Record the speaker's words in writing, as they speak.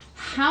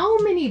how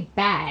many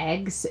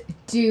bags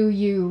do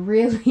you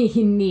really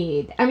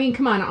need? I mean,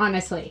 come on,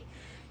 honestly.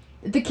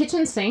 The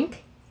kitchen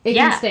sink, it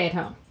can stay at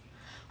home.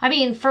 I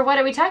mean, for what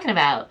are we talking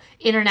about?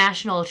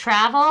 International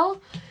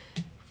travel?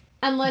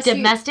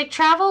 Domestic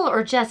travel,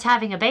 or just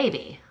having a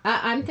baby?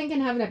 I'm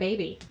thinking having a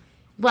baby.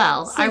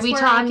 Well, Since are we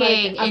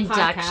talking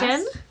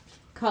induction?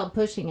 Called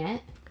Pushing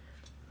It.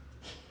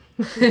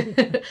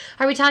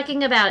 Are we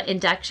talking about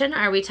induction?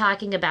 Are we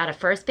talking about a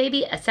first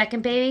baby, a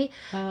second baby,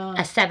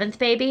 a seventh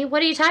baby?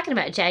 What are you talking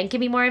about, Jen?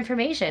 Give me more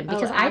information,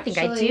 because I think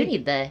I do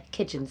need the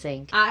kitchen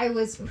sink. I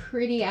was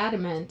pretty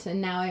adamant, and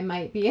now I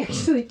might be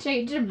actually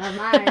changing my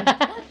mind.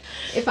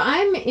 If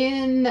I'm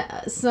in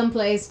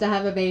someplace to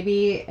have a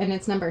baby and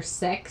it's number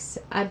 6,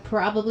 I'd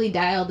probably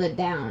dialed it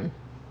down.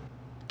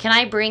 Can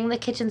I bring the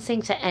kitchen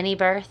sink to any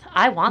birth?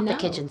 I want the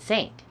kitchen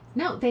sink.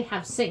 No, they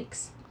have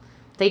sinks.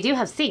 They do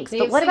have sinks,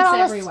 but what about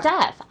all the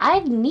stuff? I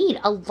need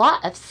a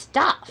lot of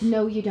stuff.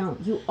 No, you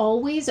don't. You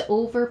always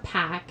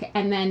overpack,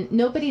 and then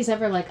nobody's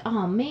ever like,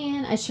 oh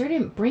man, I sure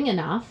didn't bring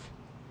enough.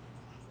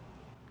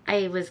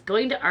 I was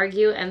going to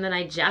argue, and then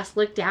I just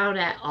looked down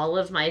at all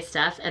of my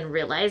stuff and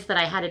realized that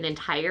I had an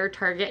entire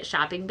Target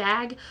shopping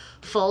bag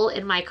full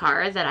in my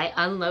car that I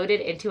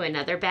unloaded into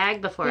another bag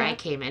before I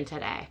came in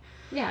today.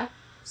 Yeah.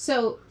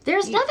 So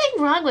there's nothing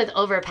wrong with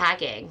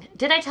overpacking.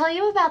 Did I tell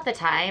you about the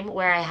time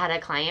where I had a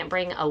client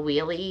bring a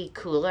wheelie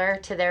cooler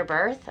to their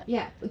birth?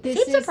 Yeah.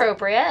 Seems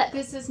appropriate.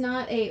 This is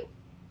not a,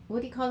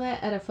 what do you call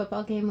that at a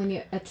football game when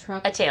you, a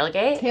truck? A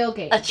tailgate?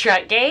 Tailgate. A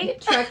truck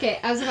gate? Truck gate.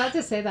 I was about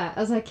to say that.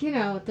 I was like,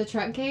 the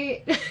truck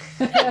gate.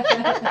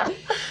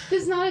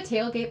 This is not a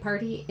tailgate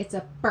party. It's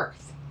a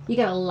birth. You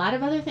got a lot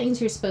of other things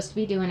you're supposed to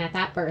be doing at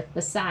that birth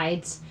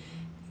besides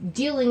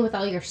dealing with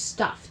all your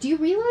stuff. Do you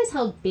realize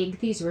how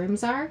big these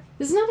rooms are?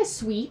 This is not a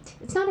suite.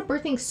 It's not a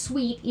birthing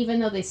suite, even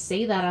though they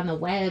say that on the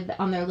web,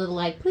 on their little,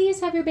 like,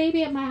 please have your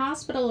baby at my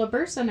hospital or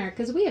birth center,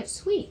 because we have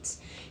suites.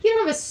 You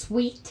don't have a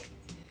suite.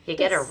 You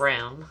get a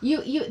room.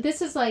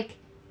 This is like...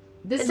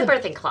 It's a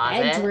birthing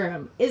closet.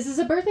 Bedroom. This is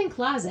a birthing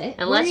closet.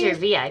 Unless you're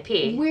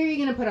VIP. Where are you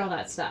going to put all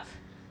that stuff?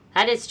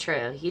 That is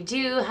true. You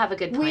do have a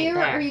good point there.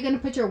 Where are you going to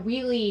put your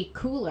wheelie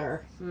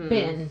cooler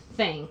bin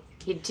thing?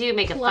 You do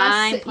make a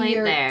fine point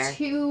there. Plus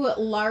your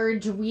 2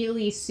 large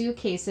wheelie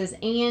suitcases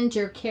and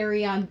your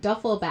carry-on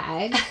duffel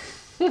bag.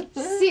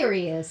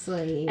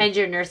 Seriously. And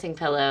your nursing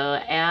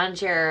pillow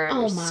and your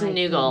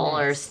snoogle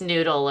or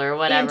snoodle or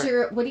whatever. And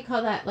your, what do you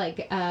call that?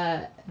 Like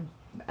a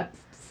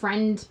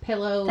friend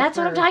pillow. That's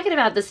what I'm talking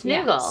about, the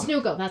snoogle. Yeah,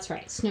 snoogle, that's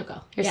right.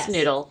 Snoogle. Your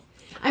snoodle.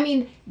 I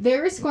mean,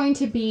 there's going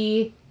to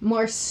be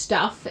more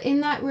stuff in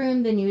that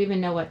room than you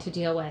even know what to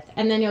deal with.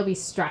 And then you'll be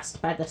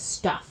stressed by the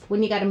stuff.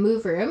 When you got to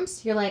move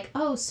rooms, you're like,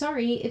 oh,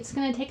 sorry, it's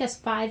going to take us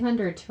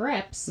 500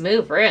 trips.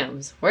 Move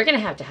rooms? We're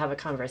going to have a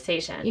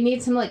conversation. You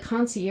need some, like,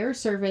 concierge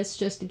service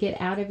just to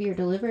get out of your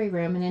delivery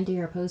room and into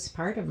your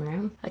postpartum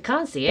room. A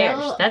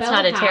concierge? That's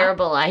not a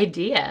terrible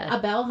idea. A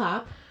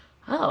bellhop.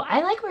 Oh,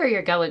 I like where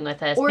you're going with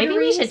this. Maybe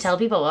we should tell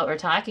people what we're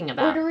talking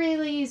about.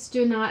 Orderlies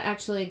do not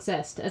actually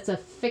exist. It's a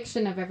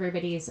fiction of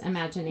everybody's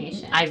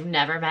imagination. I've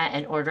never met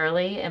an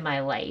orderly in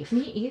my life.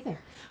 Me either.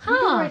 I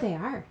wonder where they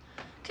are.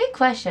 Good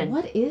question.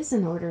 What is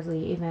an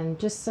orderly even?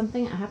 Just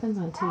something that happens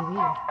on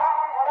TV.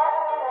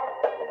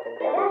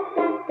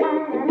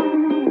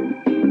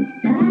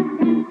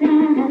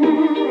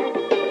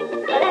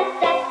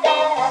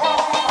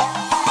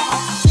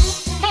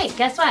 Hey,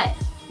 guess what?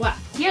 What?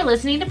 You're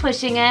listening to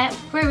Pushing It,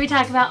 where we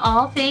talk about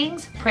all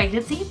things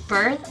pregnancy,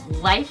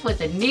 birth, life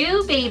with a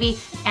new baby,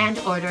 and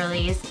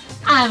orderlies.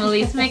 I'm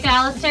Elise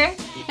McAllister.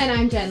 And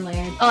I'm Jen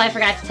Laird. Oh, I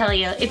forgot to tell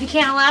you, if you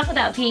can't laugh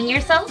without peeing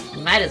yourself,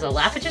 you might as well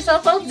laugh at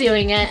yourself while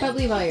doing it. But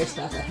leave all your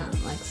stuff at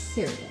home, like,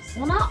 seriously.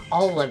 Well, not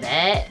all of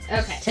it.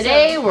 Okay.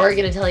 Today, we're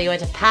going to tell you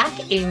what to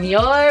pack in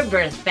your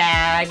birth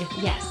bag.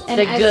 Yes. And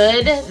the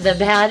good, the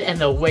bad,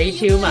 and the way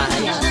too much.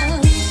 Yeah.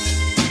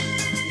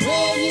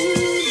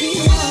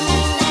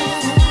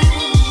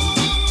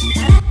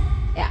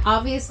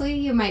 Obviously,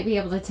 you might be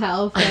able to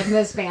tell from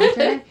this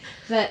banter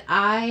that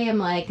I am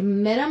like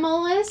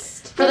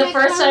minimalist. For the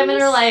first time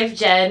in her life,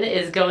 Jen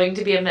is going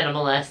to be a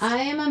minimalist. I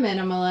am a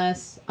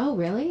minimalist. Oh,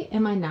 really?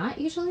 Am I not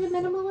usually a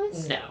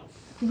minimalist? No.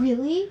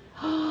 Really?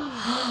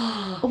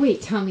 Oh,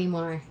 wait, tell me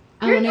more.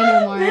 You're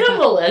not a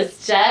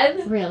minimalist,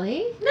 Jen.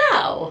 Really?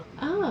 No.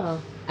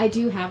 Oh, I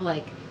do have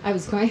like. I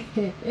was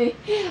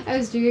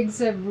doing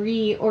some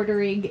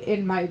reordering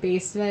in my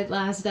basement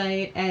last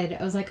night, and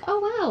I was like, oh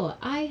wow,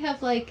 I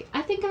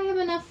think I have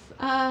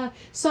enough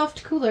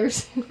soft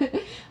coolers.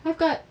 I've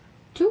got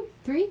 2,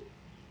 3.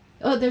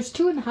 Oh, there's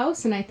 2 in the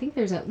house, and I think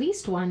there's at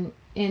least 1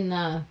 in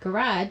the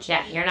garage.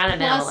 Yeah, you're not a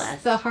minimalist.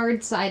 Plus the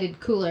hard-sided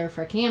cooler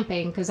for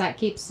camping, because that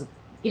keeps,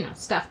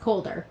 stuff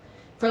colder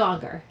for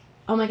longer.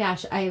 Oh my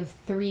gosh, I have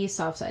 3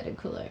 soft-sided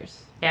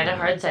coolers. Yeah, and a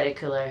hard-sided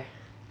cooler.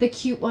 The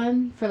cute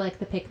one for, like,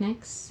 the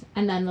picnics,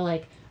 and then the,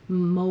 like,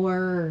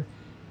 more...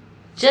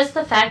 Just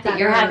the fact that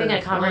you're having a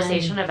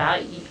conversation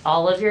about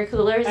all of your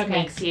coolers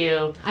makes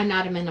you... I'm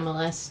not a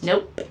minimalist.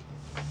 Nope.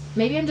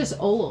 Maybe I'm just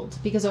old,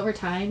 because over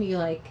time you,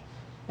 like,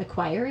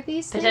 acquire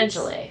these things.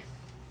 Potentially.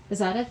 Is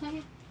that a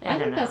thing? I don't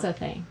think know. that's a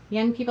thing.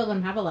 Young people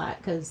don't have a lot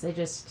because they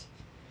just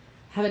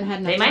haven't had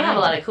enough They might time. have a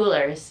lot of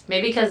coolers.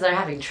 Maybe because they're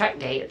having truck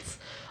gates.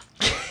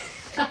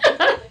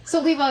 So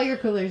leave all your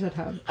coolers at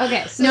home.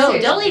 Okay. So No, seriously,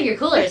 don't leave your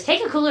coolers.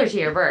 Take a cooler to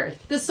your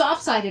berth. the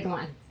soft-sided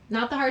one,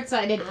 not the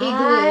hard-sided igloo.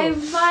 I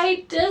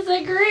might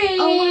disagree.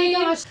 Oh my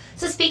gosh.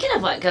 So speaking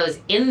of what goes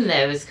in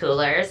those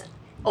coolers,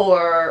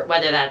 or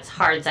whether that's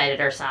hard-sided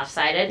or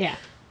soft-sided, Yeah.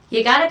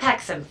 you gotta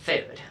pack some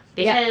food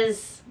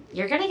because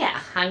you're gonna get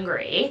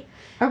hungry.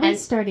 Are we And-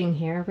 starting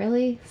here?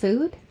 Really?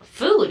 Food?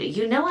 Food,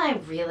 you know I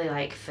really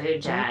like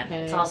food, Jen.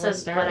 Okay, it's also we'll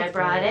start what I with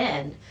brought food.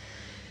 in.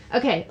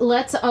 Okay,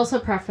 let's also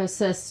preface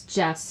this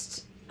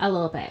just a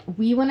little bit.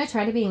 We want to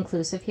try to be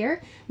inclusive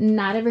here.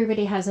 Not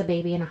everybody has a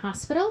baby in a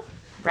hospital.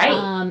 Right.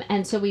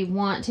 And so we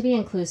want to be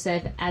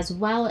inclusive, as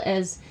well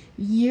as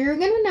you're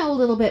going to know a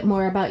little bit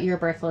more about your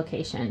birth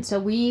location. So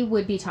we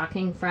would be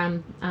talking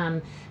from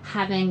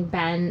having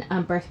been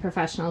birth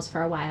professionals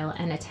for a while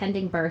and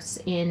attending births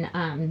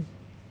in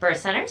Birth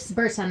centers?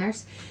 birth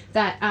centers,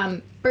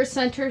 that birth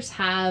centers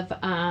have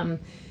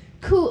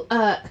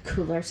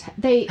coolers.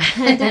 They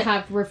tend to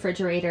have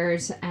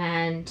refrigerators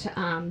and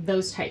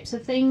those types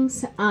of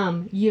things.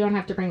 You don't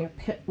have to bring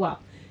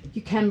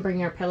you can bring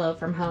your pillow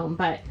from home,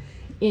 but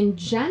in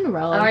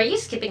general, Oh, are you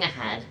skipping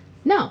ahead?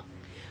 no,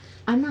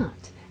 I'm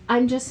not.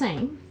 I'm just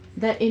saying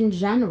that in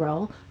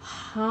general,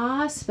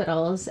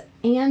 hospitals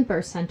and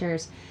birth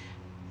centers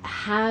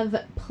have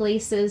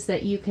places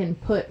that you can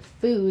put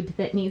food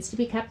that needs to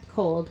be kept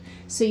cold,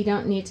 so you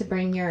don't need to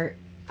bring your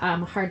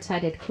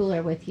hard-sided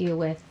cooler with you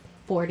with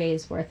 4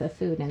 days worth of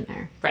food in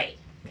there. Right.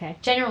 Okay.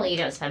 Generally, you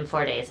don't spend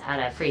 4 days at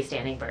a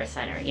freestanding birth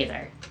center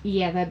either.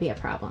 Yeah, that'd be a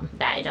problem.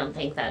 I don't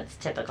think that's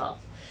typical.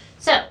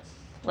 So,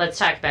 let's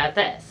talk about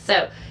this.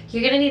 So,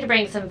 you're going to need to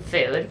bring some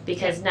food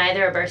because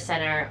neither a birth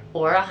center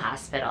or a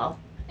hospital.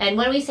 And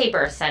when we say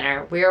birth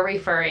center, we're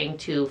referring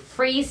to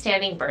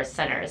freestanding birth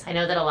centers. I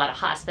know that a lot of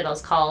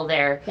hospitals call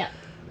their Yeah.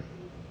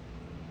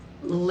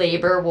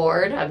 labor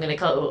ward, I'm going to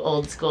call it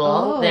old school,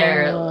 Oh,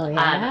 their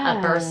yeah.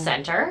 a birth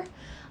center.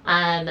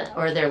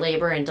 Or their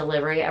labor and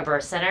delivery a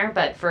birth center,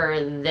 but for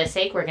this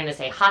sake, we're going to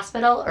say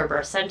hospital or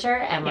birth center,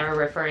 and we're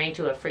referring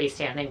to a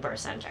freestanding birth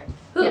center.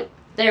 Ooh, Yep.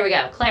 There we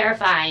go,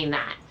 clarifying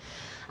that.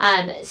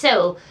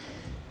 So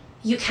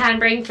you can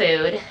bring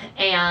food,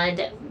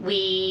 and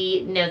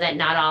we know that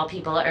not all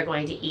people are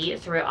going to eat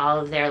through all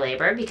of their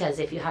labor, because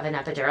if you have an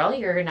epidural,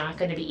 you're not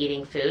going to be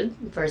eating food.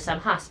 For some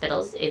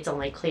hospitals, it's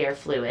only clear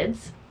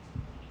fluids.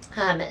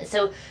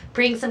 So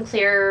bring some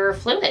clear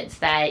fluids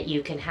that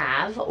you can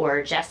have,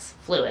 or just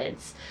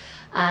fluids.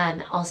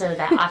 Also,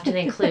 that often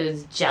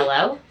includes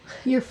Jell-O.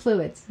 Your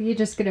fluids. You're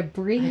just gonna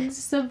bring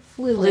some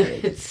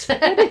fluids. Fluids.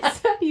 What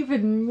does that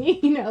even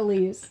mean,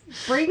 Elise?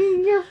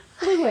 Bring your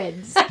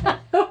fluids.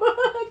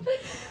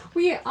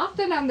 We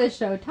often on this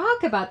show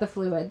talk about the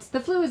fluids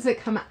that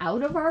come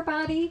out of our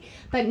body,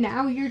 but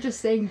now you're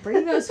just saying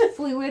bring those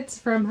fluids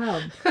from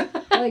home.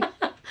 Like,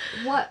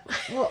 what?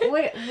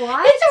 What?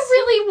 It's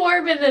really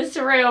warm in this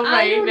room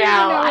right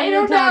now. I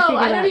don't know.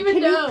 I don't even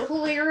know. Can you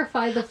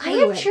clarify the I am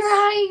fluids?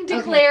 trying to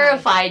Okay,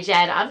 clarify,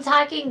 Jen. I'm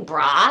talking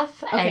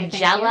broth Okay, and thank you.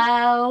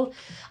 Jell-O.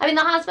 I mean,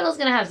 the hospital's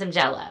going to have some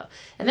Jell-O,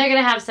 and they're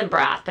going to have some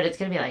broth, but it's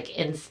going to be like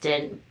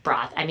instant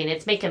broth. I mean,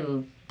 it's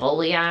making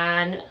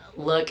bouillon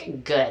look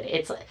good.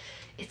 It's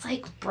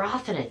like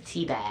broth in a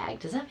tea bag.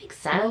 Does that make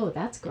sense? Oh,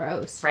 that's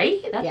gross.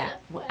 Right? That's,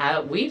 Yeah.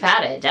 We've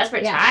had it.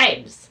 Desperate Yeah.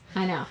 times.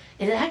 I know.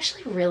 It's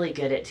actually really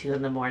good at 2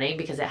 a.m.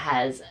 because it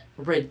has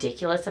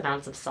ridiculous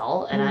amounts of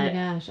salt. Oh And my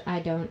gosh,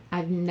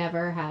 I've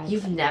never had.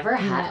 You've never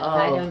had? No, Oh,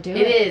 I don't do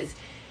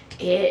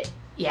it.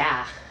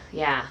 Yeah.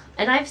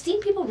 And I've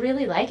seen people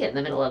really like it in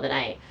the middle of the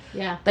night.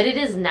 Yeah. But it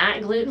is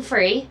not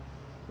gluten-free.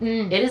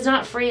 Mm. It is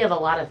not free of a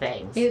lot of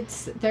things.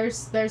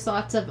 There's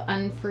lots of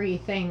unfree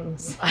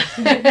things.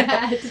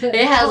 It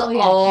has Oh,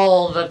 yeah.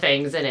 all the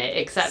things in it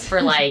except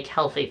for like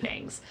healthy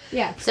things.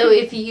 Yeah. So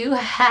if you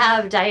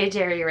have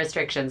dietary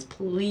restrictions,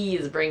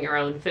 please bring your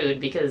own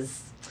food,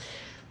 because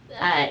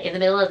in the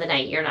middle of the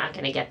night you're not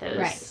going to get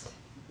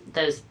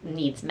those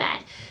needs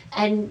met.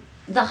 And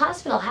the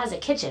hospital has a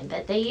kitchen,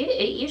 but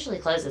it usually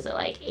closes at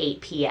like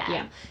 8 p.m.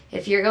 Yeah.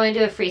 If you're going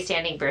to a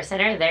freestanding birth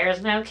center,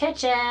 there's no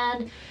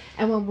kitchen.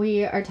 And when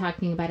we are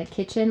talking about a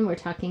kitchen, we're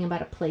talking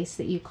about a place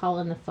that you call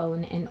on the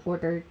phone and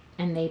order,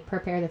 and they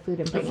prepare the food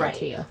and bring Right. it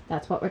to you.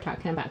 That's what we're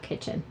talking about,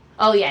 kitchen.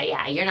 Oh,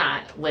 yeah. You're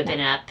not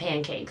whipping up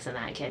pancakes in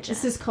that kitchen.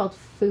 This is called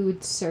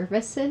food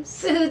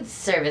services. Food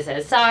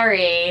services.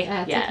 Sorry.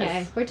 That's Yes.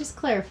 okay. We're just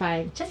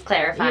clarifying. Just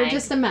clarifying. You're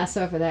just a mess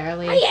over there,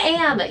 Elise. I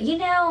am. You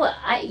know,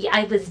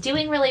 I was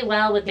doing really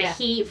well with the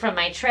heat from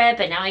my trip,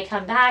 and now I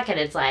come back and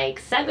it's like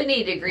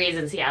 70 degrees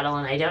in Seattle,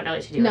 and I don't know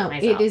what to do No, with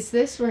myself. it is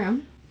this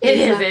room. It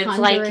is is. It's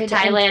like 120.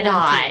 Thailand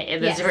hot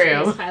in this Yes,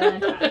 room. It is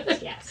Thailand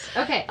hot. Yes.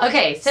 Okay.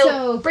 Okay, So-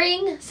 so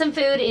bring some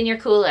food in your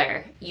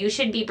cooler. You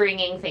should be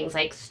bringing things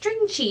like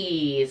string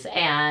cheese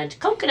and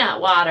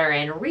coconut water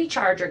and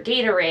Recharge or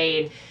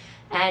Gatorade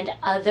and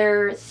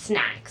other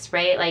snacks,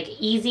 right? Like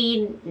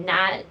easy,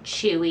 not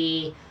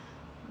chewy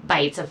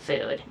bites of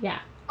food. Yeah.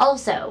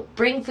 Also,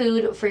 bring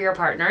food for your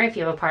partner if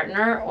you have a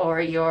partner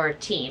or your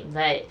team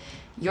that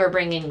you're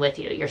bringing with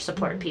you, your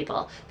support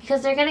people,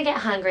 because they're going to get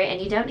hungry and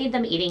you don't need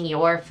them eating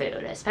your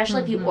food,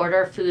 especially if you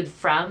order food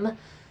from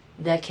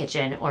the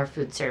kitchen or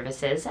food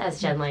services,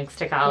 as Jen likes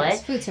to call it.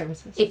 Food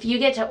services. If you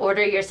get to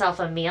order yourself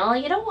a meal,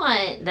 you don't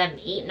want them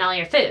eating all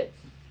your food.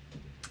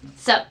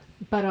 So,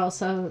 but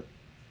also,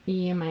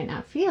 you might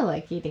not feel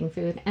like eating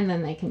food, and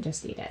then they can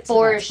just eat it. So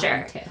for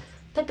sure.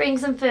 But bring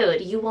some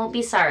food. You won't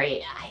be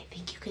sorry. I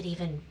think you could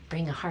even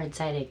bring a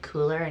hard-sided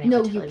cooler, and it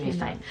would totally be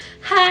fine.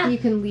 Ha! You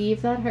can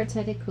leave that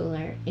hard-sided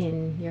cooler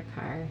in your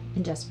car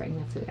and just bring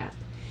the food up.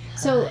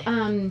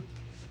 So,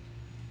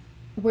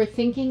 we're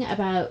thinking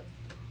about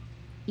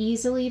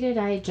easily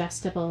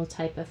digestible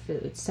type of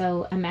food.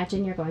 So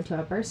imagine you're going to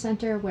a birth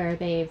center where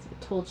they've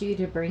told you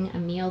to bring a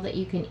meal that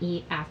you can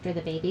eat after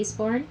the baby's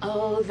born.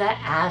 Oh, the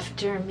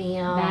after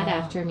meal. That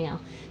after meal.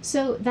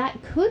 So that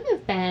could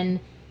have been,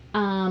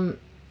 I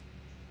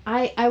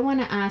want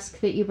to ask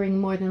that you bring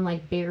more than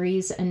like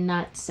berries and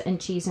nuts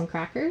and cheese and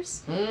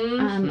crackers.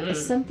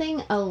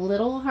 Something a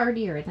little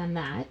heartier than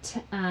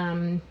that.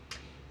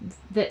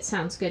 That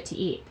sounds good to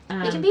eat.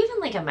 It can be even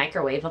like a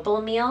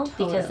microwavable meal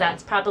because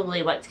that's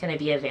probably what's going to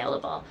be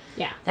available.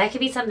 Yeah. That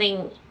could be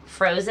something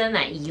frozen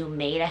that you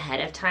made ahead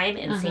of time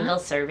in single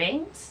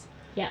servings.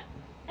 Yeah.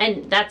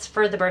 And that's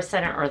for the birth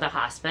center or the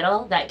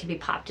hospital. That could be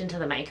popped into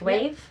the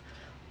microwave.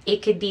 Yeah.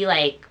 It could be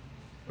like,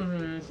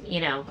 I'm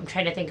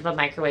trying to think of a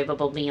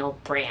microwavable meal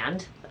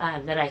brand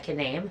that I can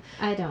name.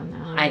 I don't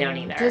know. I don't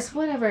either. Just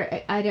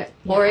whatever. I don't.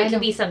 Yeah, or it could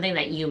be something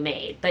that you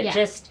made, but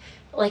just...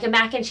 Like a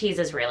mac and cheese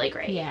is really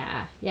great.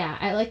 Yeah.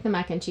 I like the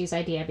mac and cheese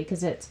idea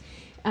because it's,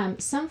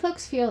 some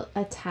folks feel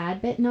a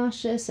tad bit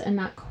nauseous and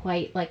not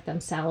quite like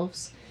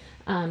themselves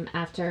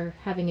after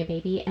having a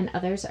baby, and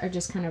others are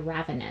just kind of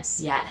ravenous.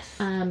 Yes.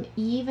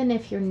 Even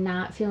if you're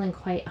not feeling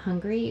quite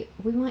hungry,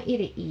 we want you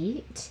to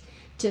eat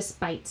just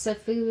bites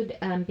of food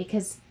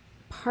because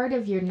part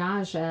of your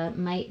nausea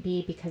might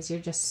be because you're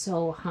just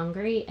so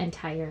hungry and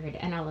tired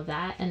and all of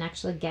that, and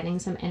actually getting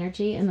some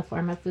energy in the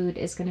form of food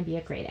is going to be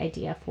a great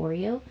idea for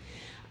you.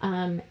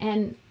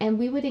 And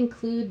we would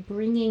include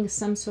bringing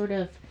some sort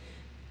of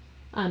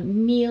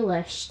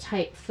mealish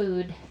type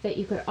food that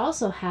you could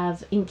also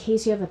have in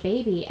case you have a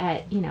baby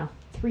at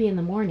 3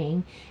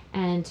 a.m.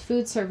 and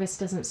food service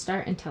doesn't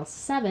start until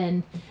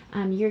 7.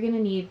 You're going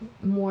to need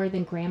more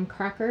than graham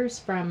crackers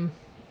from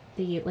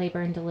the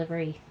labor and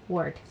delivery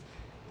ward.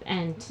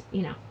 And,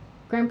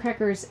 graham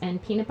crackers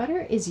and peanut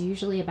butter is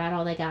usually about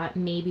all they got.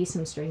 Maybe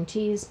some string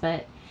cheese,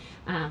 but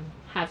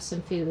have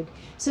some food.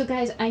 So,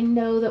 guys, I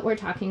know that we're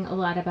talking a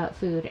lot about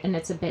food, and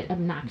it's a bit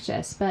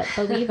obnoxious, but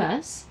believe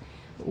us,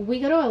 we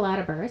go to a lot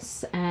of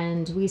births,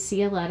 and we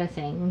see a lot of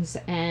things,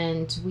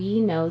 and we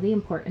know the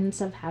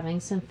importance of having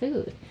some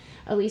food.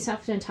 Elise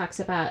often talks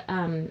about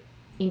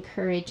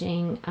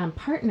encouraging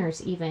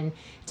partners even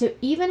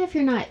if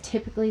you're not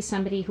typically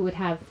somebody who would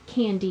have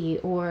candy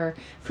or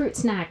fruit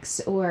snacks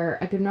or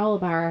a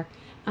granola bar,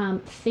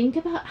 think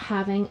about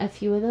having a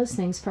few of those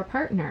things for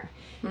partner.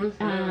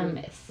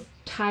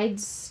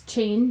 Tides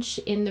change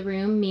in the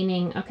room,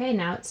 meaning okay,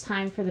 now it's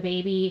time for the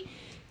baby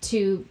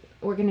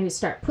we're going to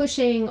start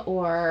pushing,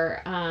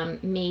 or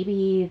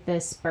maybe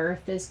this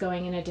birth is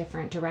going in a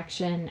different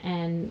direction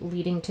and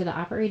leading to the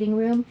operating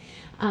room.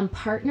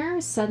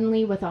 Partners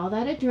suddenly with all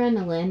that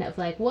adrenaline of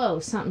like, whoa,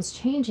 something's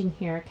changing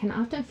here, can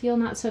often feel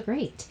not so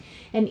great.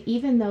 And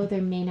even though they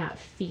may not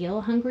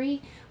feel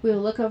hungry, we'll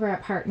look over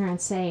at partner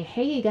and say,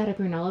 hey, you got a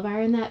granola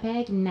bar in that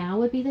bag? Now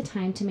would be the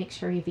time to make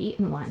sure you've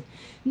eaten one.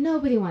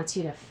 Nobody wants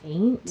you to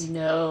faint.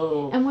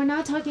 No. And we're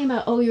not talking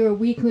about, oh, you're a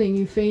weakling,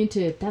 you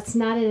fainted. That's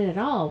not it at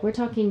all. We're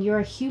talking you're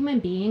a human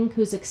being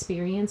who's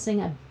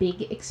experiencing a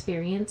big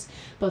experience,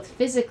 both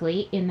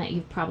physically in that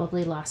you've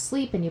probably lost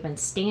sleep and you've been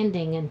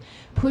standing and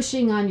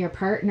pushing on your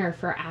partner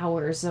for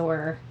hours,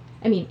 or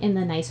in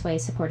the nice way,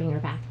 supporting her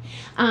back.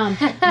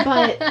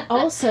 But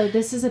also,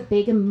 this is a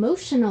big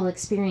emotional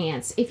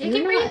experience. If you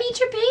can meet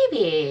your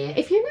baby.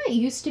 If you're not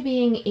used to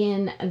being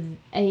in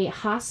a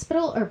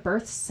hospital or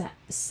birth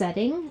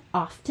setting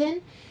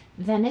often,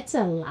 then it's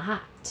a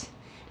lot.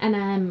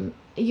 And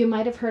you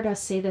might have heard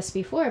us say this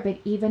before, but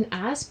even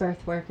as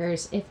birth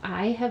workers, if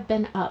I have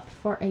been up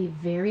for a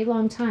very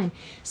long time,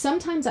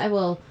 sometimes I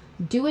will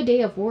do a day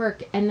of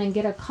work and then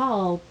get a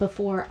call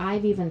before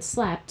I've even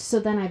slept. So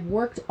then I've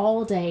worked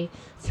all day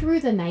through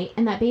the night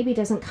and that baby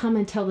doesn't come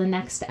until the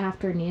next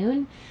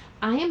afternoon.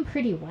 I am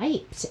pretty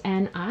wiped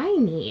and I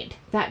need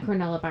that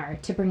granola bar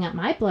to bring up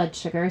my blood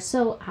sugar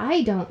so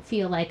I don't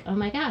feel like, oh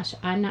my gosh,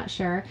 I'm not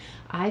sure.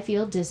 I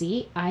feel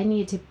dizzy. I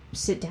need to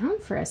sit down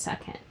for a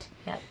second.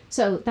 Yep.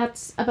 So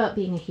that's about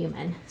being a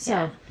human. So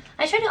yeah.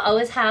 I try to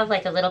always have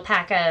like a little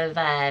pack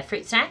of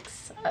fruit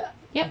snacks,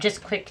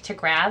 just quick to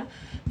grab.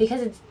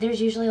 Because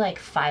there's usually like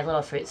 5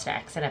 little fruit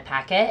snacks in a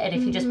packet. And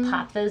if you just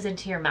pop those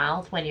into your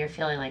mouth when you're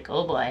feeling like,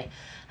 oh boy,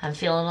 I'm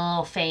feeling a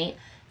little faint,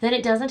 then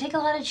it doesn't take a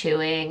lot of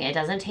chewing. It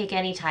doesn't take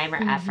any time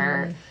or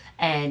effort.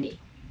 And,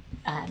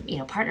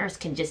 partners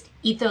can just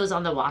eat those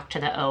on the walk to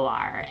the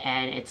OR.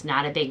 And it's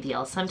not a big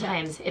deal.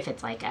 Sometimes if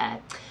it's like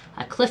a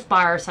a Cliff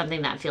Bar or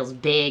something that feels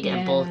big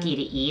and bulky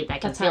to eat,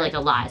 that can That's feel hard. like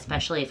a lot,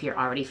 especially if you're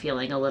already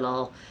feeling a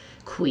little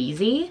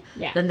queasy.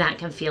 Yeah. Then that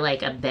can feel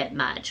like a bit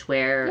much,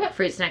 where Yep.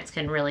 fruit snacks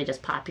can really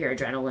just pop your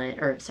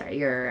adrenaline, or sorry,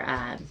 your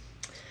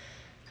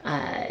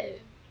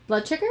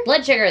Blood sugar?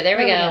 blood sugar. There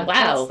we There go.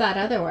 Wow. That's that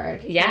other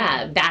word.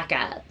 Yeah, back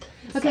up.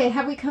 Okay,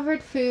 have we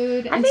covered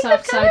food I and think we've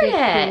soft-sided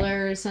covered it.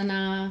 coolers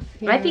enough?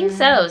 I think here?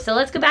 so. So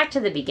let's go back to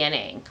the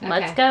beginning. Okay.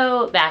 Let's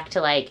go back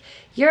to like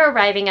you're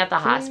arriving at the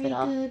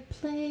hospital. Very good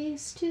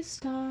place to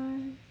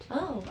start.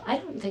 Oh, I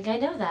don't think I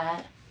know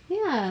that.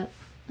 Yeah,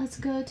 let's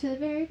go to the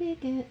very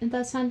beginning.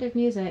 The Sound of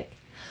Music.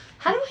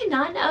 How do I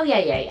not know? Oh, yeah.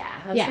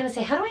 I was Yeah. gonna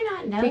say, how do I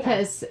not know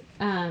Because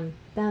then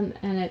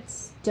and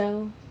it's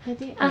do at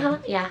the end.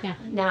 that? Yeah. Yeah.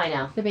 Now I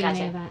know. The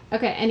beginning Gotcha. of that.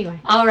 Okay, anyway.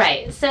 All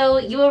right. So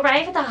you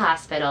arrive at the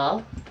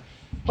hospital.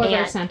 Or And-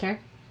 birth center.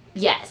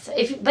 Yes.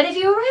 But if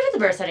you arrive at the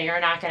birth center, you're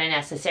not going to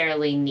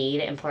necessarily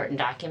need important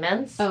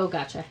documents. Oh,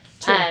 gotcha.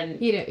 True.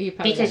 You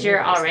probably Because don't you're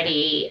need those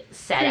already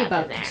set up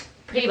in Pre-booked. there.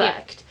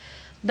 Pre-booked.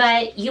 Yeah.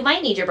 But you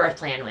might need your birth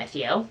plan with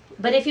you.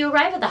 But if you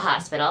arrive at the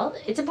hospital,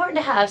 it's important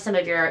to have some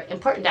of your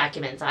important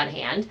documents on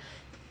hand.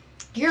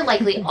 You're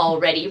likely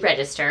already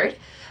registered,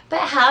 but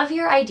have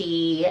your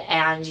ID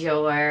and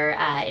your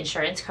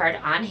insurance card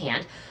on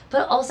hand.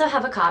 But also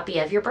have a copy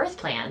of your birth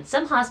plan.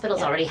 Some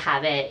hospitals Yeah. already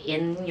have it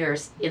in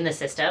the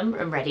system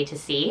and ready to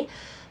see.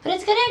 But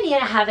it's a good idea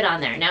to have it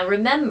on there. Now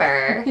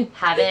remember,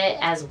 have it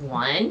as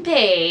one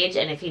page,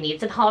 and if you need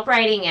some help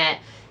writing it,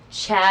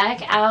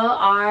 check out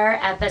our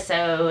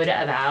episode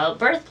about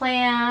birth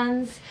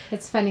plans.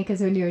 It's funny because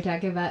when you were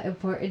talking about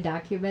important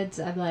documents,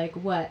 I'm like,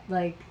 what?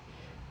 Like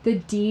the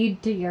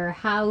deed to your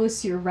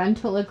house, your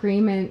rental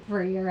agreement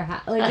for your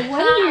house. Like,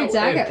 what are you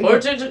talking about?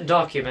 Important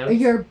documents.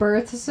 Your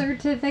birth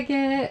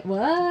certificate?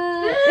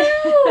 What?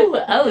 Ooh,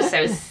 oh,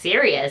 so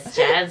serious,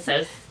 Jen.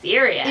 So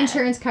serious.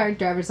 Insurance card,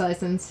 driver's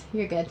license.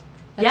 You're good.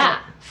 That's Yeah,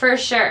 for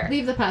sure. it.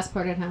 Leave the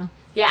passport at home.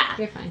 Yeah.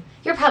 You're fine.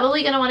 You're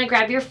probably going to want to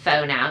grab your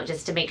phone out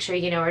just to make sure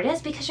you know where it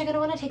is, because you're going to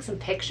want to take some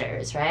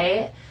pictures,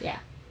 right? Yeah.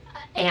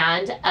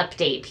 And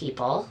update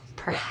people,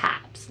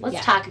 perhaps. Let's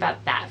Yeah. talk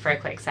about that for a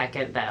quick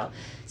second, though.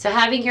 So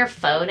having your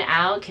phone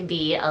out can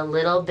be a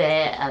little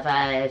bit of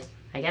a,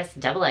 I guess,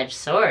 double-edged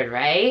sword,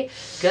 right?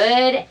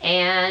 Good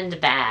and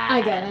bad.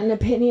 I got an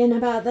opinion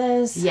about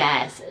this.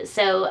 Yes.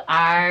 So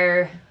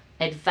our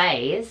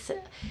advice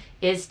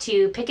is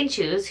to pick and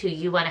choose who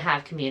you want to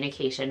have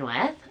communication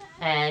with.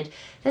 And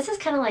this is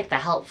kind of like the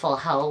helpful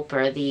help,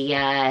 or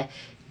the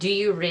do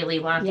you really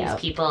want Yep. these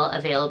people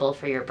available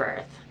for your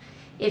birth?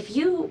 If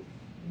you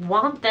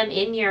want them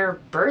in your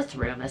birth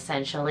room,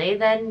 essentially,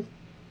 then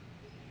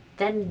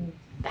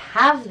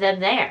have them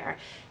there.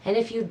 And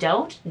if you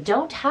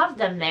don't have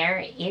them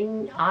there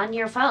on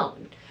your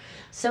phone.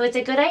 So it's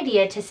a good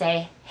idea to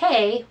say,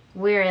 hey,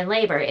 we're in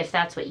labor, if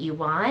that's what you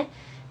want.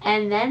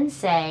 And then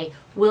say,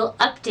 we'll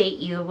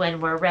update you when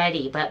we're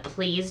ready, but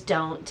please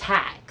don't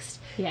text.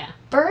 Yeah.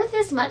 Birth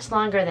is much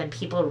longer than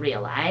people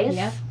realize.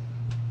 Yep.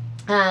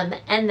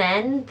 And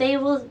then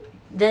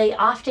they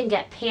often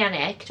get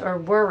panicked or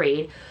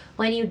worried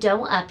when you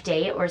don't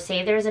update or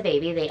say there's a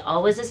baby. They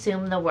always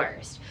assume the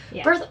worst.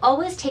 Yeah. Birth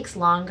always takes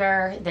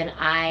longer than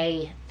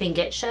I think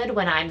it should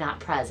when I'm not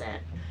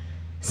present.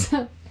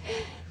 So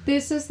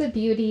this is the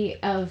beauty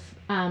of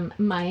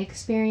my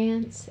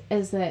experience,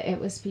 is that it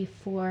was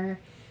before,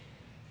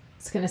 I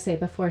was going to say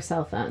before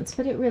cell phones,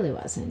 but it really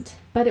wasn't.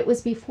 But it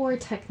was before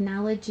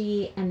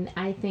technology, and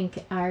I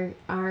think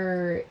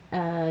our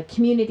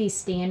community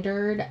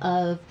standard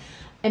of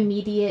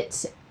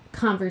immediate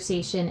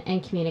conversation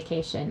and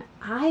communication.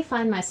 I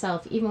find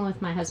myself, even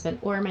with my husband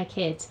or my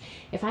kids,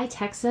 if I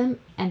text them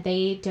and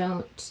they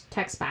don't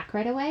text back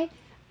right away,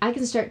 I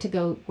can start to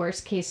go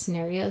worst case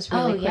scenarios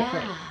really quickly.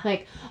 Yeah.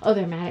 Like, oh,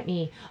 they're mad at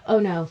me. Oh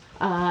no,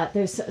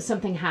 there's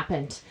something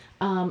happened.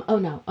 Oh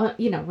no,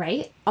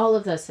 right? All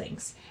of those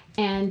things.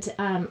 And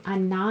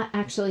I'm not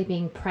actually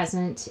being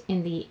present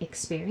in the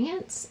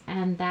experience,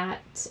 and that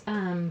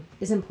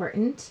is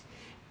important.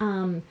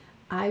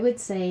 I would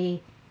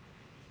say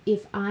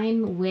if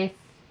I'm with,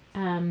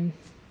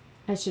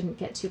 I shouldn't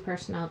get too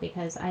personal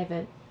because I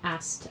haven't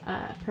asked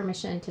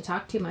permission to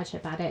talk too much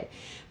about it,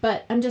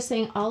 but I'm just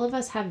saying all of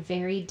us have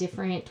very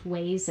different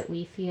ways that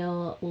we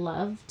feel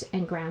loved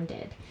and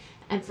grounded.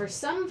 And for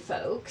some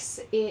folks,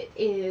 it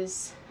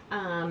is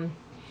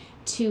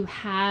to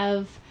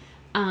have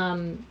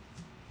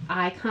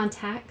eye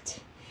contact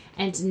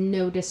and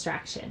no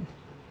distraction.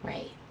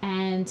 Right.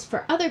 And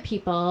for other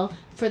people,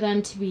 for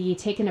them to be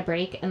taking a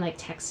break and like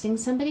texting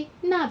somebody,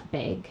 not a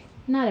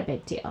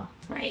big deal.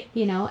 Right.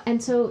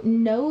 And so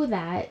know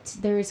that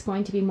there is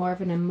going to be more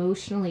of an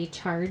emotionally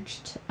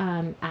charged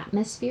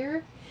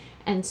atmosphere.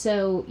 And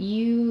so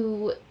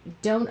you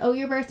don't owe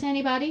your birth to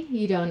anybody.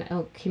 You don't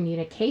owe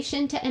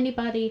communication to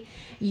anybody.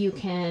 You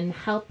can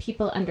help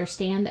people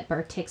understand that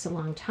birth takes a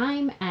long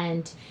time.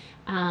 And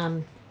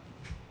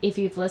if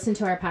you've listened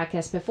to our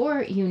podcast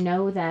before, you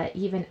know that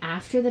even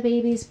after the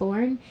baby's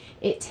born,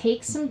 it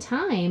takes some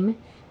time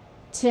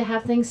to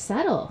have things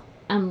settle.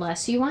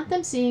 unless you want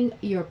them seeing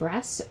your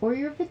breasts or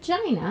your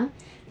vagina,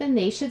 then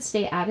they should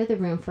stay out of the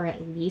room for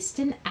at least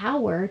an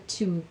hour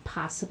to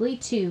possibly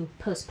 2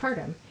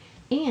 postpartum.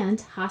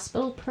 And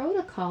hospital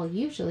protocol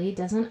usually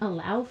doesn't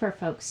allow for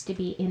folks to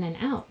be in and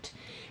out.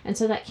 And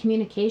so that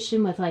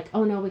communication with like,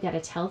 oh no, we got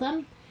to tell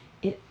them,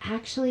 it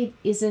actually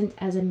isn't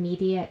as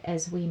immediate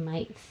as we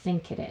might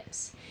think it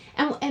is.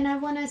 And I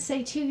want to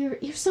say too,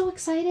 you're so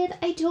excited.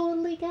 I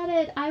totally get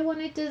it. I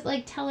wanted to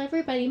like tell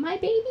everybody, my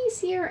baby's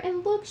here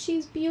and look,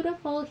 she's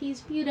beautiful, he's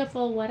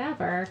beautiful,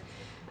 whatever.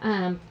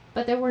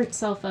 But there weren't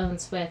cell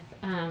phones with,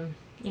 with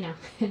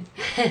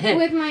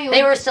my...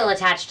 They were still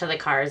attached to the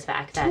cars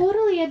back then.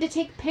 Totally. I had to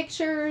take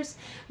pictures,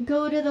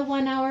 go to the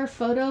 1-hour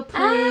photo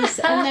place,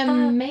 and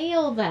then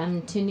mail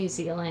them to New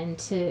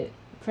Zealand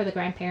for the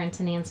grandparents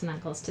and aunts and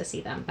uncles to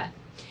see them. But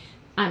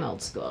I'm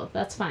old school.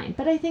 That's fine.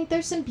 But I think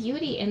there's some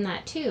beauty in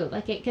that, too.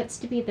 Like, it gets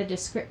to be the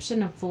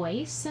description of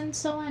voice and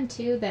so on,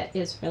 too, that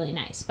is really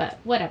nice. But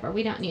whatever.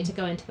 We don't need to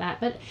go into that.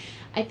 But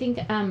I think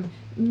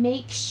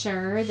make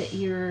sure that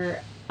you're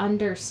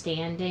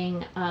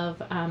understanding of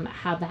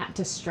how that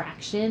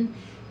distraction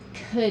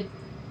could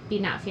be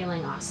not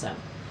feeling awesome.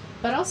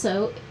 But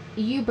also,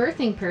 you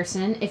birthing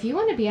person, if you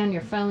want to be on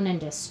your phone and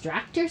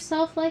distract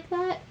yourself like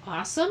that,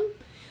 awesome.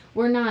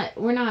 We're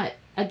not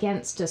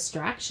against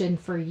distraction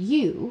for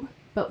you,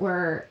 but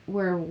we're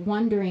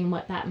wondering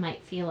what that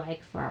might feel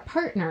like for our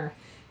partner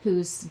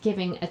who's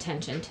giving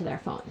attention to their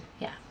phone.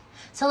 Yeah.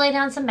 So lay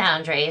down some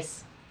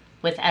boundaries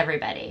with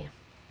everybody.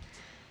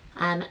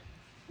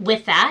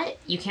 With that,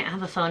 you can't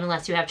have a phone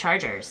unless you have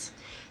chargers.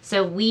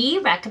 So we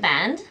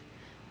recommend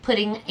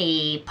putting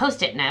a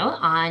Post-it note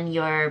on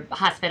your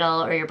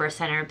hospital or your birth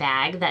center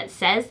bag that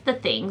says the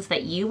things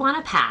that you want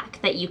to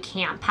pack that you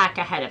can't pack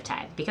ahead of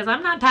time. Because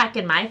I'm not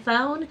packing my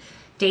phone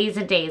days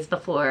and days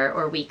before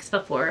or weeks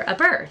before a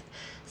birth.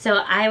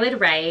 So I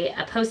would write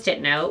a Post-it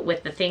note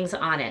with the things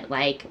on it,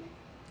 like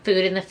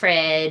food in the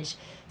fridge,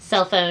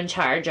 cell phone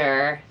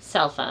charger,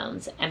 cell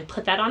phones, and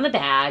put that on the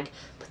bag.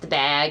 Put the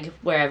bag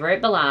wherever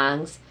it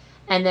belongs.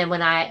 And then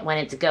when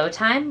it's go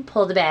time,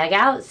 pull the bag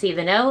out, see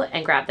the note,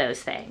 and grab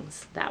those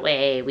things. That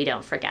way we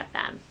don't forget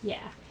them.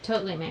 Yeah,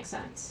 totally makes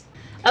sense.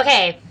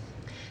 Okay,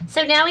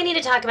 so now we need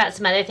to talk about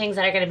some other things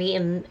that are going to be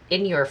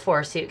in your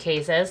 4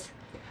 suitcases.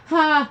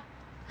 You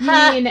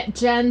mean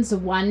Jen's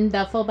 1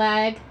 duffel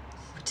bag?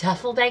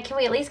 Duffel bag? Can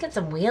we at least get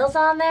some wheels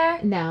on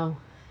there? No,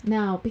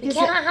 because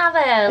you can't have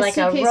a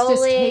suitcase rolling.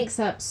 just takes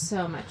up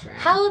so much room.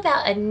 How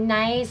about a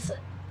nice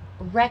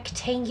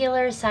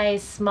rectangular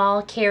size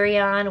small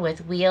carry-on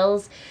with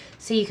wheels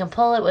so you can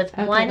pull it with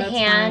one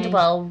hand fine.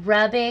 while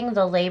rubbing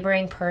the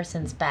laboring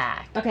person's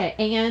back? Okay,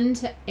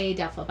 and a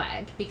duffel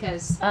bag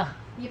because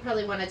you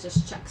probably want to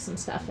just chuck some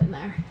stuff in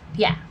there.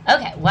 Yeah.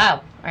 Okay.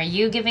 Wow. Are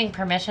you giving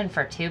permission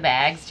for 2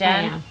 bags, Jen?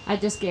 I am. I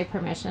just gave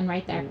permission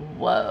right there.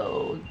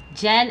 Whoa.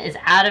 Jen is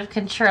out of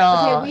control.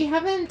 Okay, we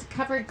haven't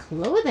covered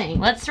clothing.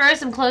 Let's throw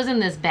some clothes in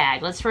this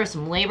bag. Let's throw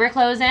some labor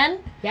clothes in.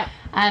 Yep.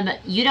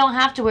 You don't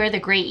have to wear the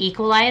Great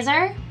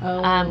Equalizer,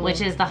 which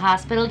is the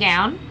hospital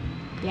gown.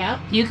 Yep.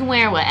 You can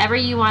wear whatever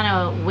you want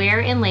to wear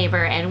in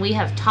labor, and we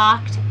have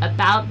talked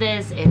about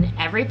this in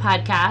every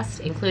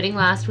podcast, including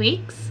last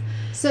week's.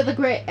 So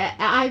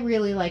I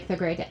really like the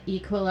Great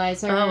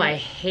Equalizer. Oh, I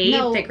hate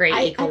the Great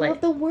Equalizer. I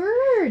love the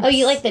words. Oh,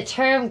 you like the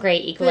term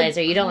Great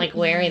Equalizer. You don't like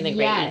wearing the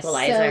Great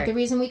Equalizer. So the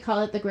reason we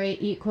call it the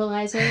Great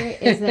Equalizer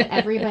is that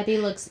everybody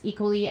looks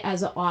equally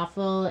as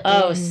awful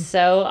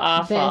so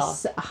awful.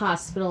 This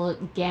hospital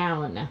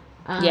gown.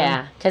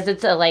 Yeah, because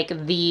it's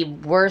the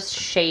worst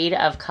shade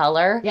of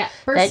color. Yeah,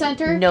 birth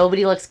center.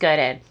 Nobody looks good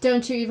in.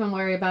 Don't you even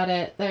worry about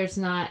it. There's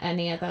not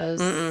any of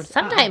those.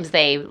 Sometimes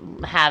they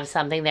have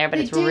something there, but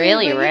it's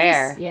really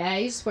rare.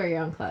 You just wear your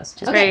own clothes.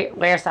 Just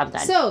wear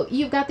something. So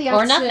you've got the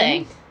option. Or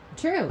nothing.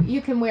 True.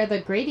 You can wear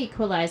the Great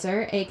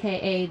Equalizer,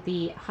 a.k.a.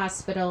 the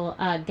hospital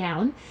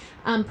gown.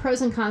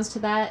 Pros and cons to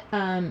that.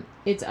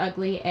 It's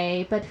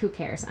ugly, but who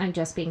cares? I'm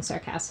just being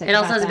sarcastic. It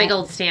also has a big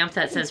old stamp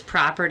that says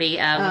property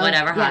of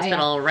whatever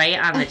hospital right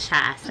on the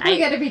chest. We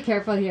got to be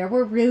careful here.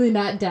 We're really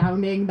not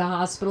downing the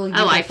hospital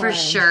uniform. Oh, I for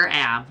sure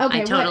am.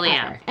 Okay, I totally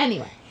am.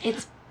 Anyway.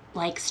 It's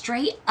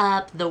straight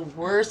up the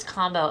worst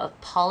combo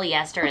of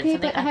polyester and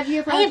something. But have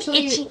you ever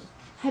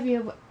Have you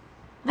ever...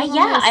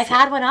 I've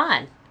had one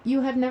on.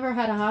 You have never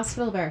had a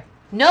hospital birth?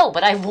 No,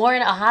 but I've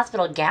worn a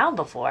hospital gown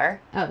before.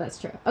 Oh, that's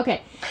true.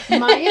 Okay.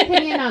 My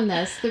opinion on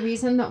this, the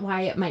reason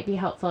why it might be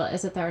helpful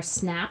is that there are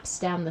snaps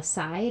down the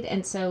side.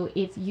 And so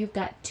if you've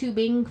got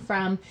tubing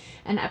from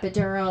an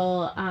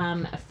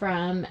epidural,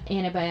 from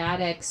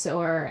antibiotics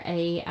or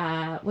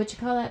a, what you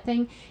call that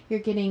thing? You're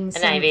getting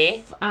some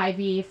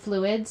IV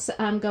fluids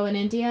going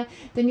into you.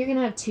 Then you're going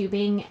to have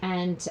tubing,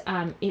 and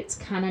it's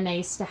kind of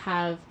nice to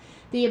have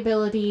the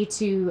ability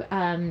to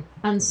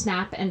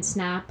unsnap and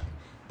snap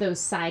those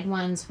side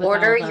ones.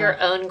 Order your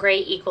own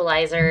Great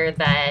Equalizer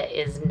that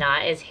is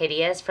not as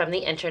hideous from the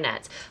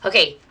internet.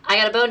 Okay, I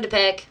got a bone to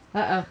pick.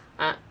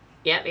 Uh-oh.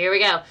 Yep, here we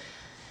go.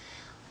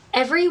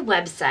 Every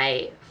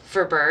website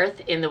for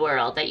birth in the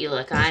world that you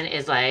look on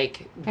is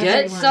like,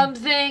 get Everyone.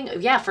 something.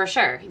 Yeah, for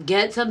sure.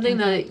 Get something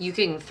that you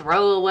can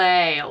throw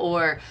away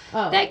or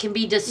that can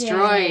be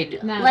destroyed.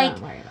 No, like,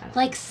 don't worry about it.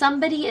 like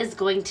somebody is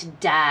going to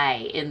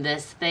die in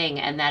this thing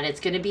and that it's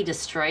going to be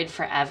destroyed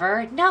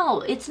forever.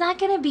 No, it's not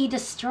going to be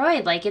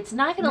destroyed. Like, it's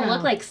not going to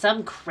look like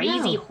some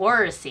crazy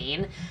horror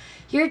scene.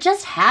 You're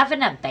just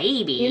having a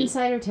baby.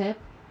 Insider tip.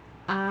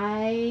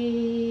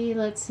 I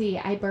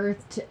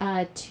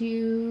birthed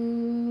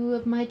 2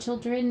 of my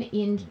children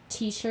in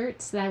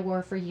t-shirts that I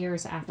wore for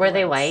years afterwards. Were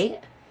they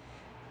white?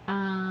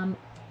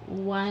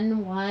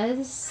 One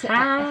was...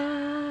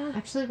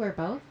 Actually, we're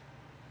both.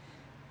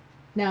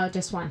 No,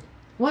 just one.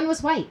 One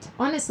was white,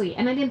 honestly,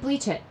 and I didn't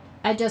bleach it.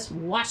 I just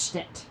washed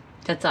it.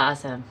 That's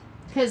awesome.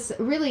 Because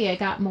really, I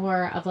got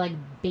more of like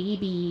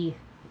baby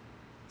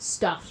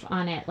stuff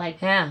on it,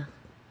 like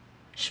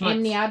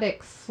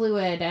amniotic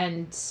fluid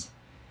and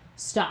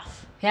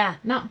stuff. Yeah.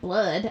 Not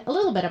blood. A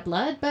little bit of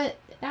blood, but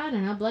I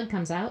don't know. Blood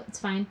comes out. It's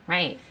fine.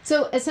 Right.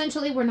 So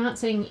essentially, we're not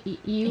saying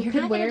you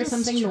could wear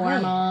something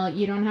normal.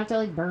 You don't have to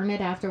like burn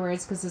it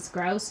afterwards because it's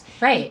gross.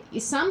 Right.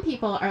 Some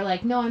people are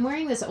like, no, I'm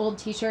wearing this old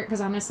t-shirt because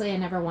honestly, I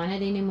never want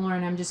it anymore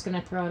and I'm just going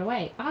to throw it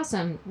away.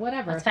 Awesome.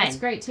 Whatever. That's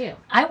great too.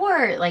 I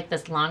wore like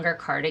this longer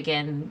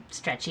cardigan,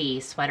 stretchy,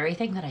 sweatery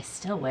thing that I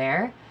still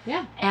wear.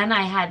 Yeah. And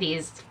I had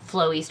these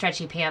flowy,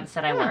 stretchy pants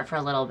that I wore for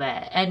a little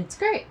bit. And it's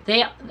great.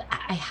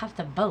 I have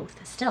them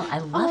both still. I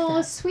love them.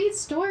 Oh, sweet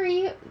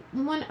story.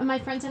 One of my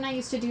friends and I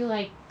used to do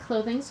like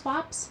clothing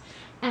swaps.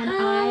 And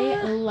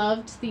I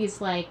loved these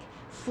like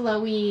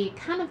flowy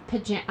kind of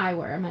I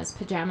wear them as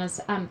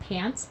pajamas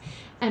pants.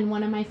 And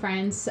one of my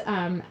friends,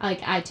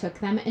 I took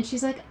them and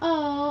she's like,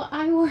 oh,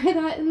 I wore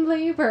that in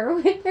labor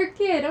with her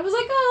kid. I was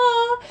like,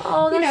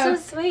 oh,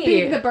 that's so sweet.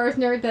 Being the birth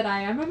nerd that I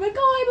am, I'm like, oh,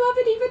 I love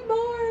it even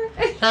more.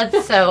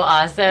 That's so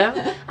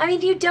awesome. I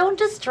mean, you don't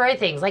destroy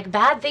things. Like,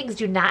 bad things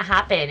do not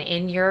happen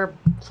in your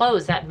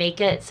clothes that make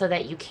it so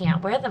that you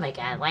can't wear them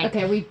again. Like,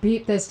 okay, we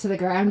beat this to the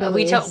ground.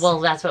 Well,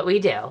 that's what we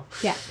do.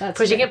 Yeah, that's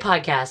Pushing It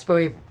podcast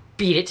where we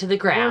beat it to the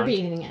ground. We're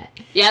beating it.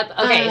 Yep.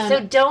 Okay, so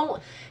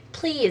don't...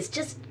 Please,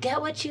 just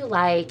get what you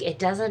like. It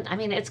doesn't... I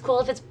mean, it's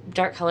cool if it's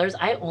dark colors.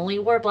 I only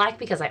wear black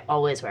because I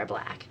always wear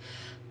black.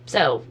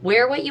 So,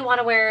 wear what you want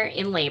to wear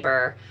in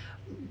labor.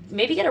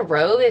 Maybe get a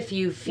robe if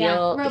you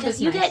feel... robe because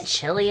is you nice. get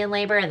chilly in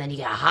labor and then you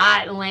get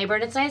hot in labor.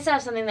 And it's nice to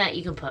have something that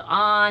you can put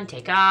on,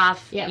 take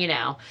off, you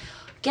know.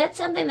 Get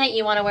something that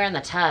you want to wear in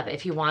the tub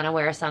if you want to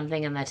wear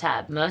something in the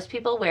tub. Most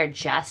people wear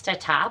just a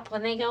top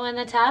when they go in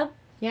the tub.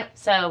 Yep.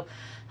 So...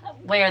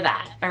 wear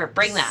that or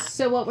bring that.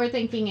 So what we're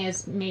thinking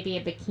is maybe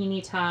a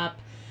bikini top.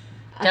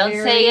 Don't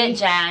say it,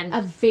 Jen.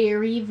 A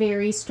very,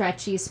 very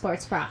stretchy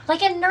sports bra.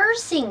 Like a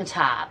nursing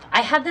top.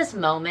 I had this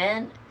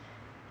moment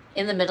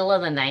in the middle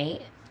of the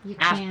night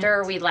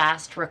after we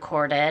last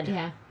recorded.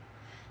 Yeah.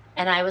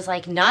 And I was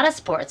like, not a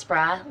sports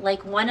bra,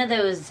 like one of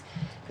those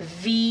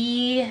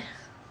V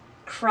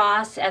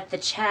cross at the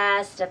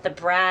chest, at the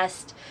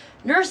breast,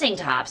 nursing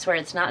tops where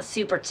it's not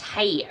super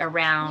tight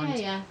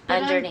around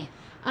underneath.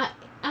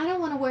 I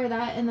don't want to wear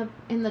that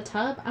in the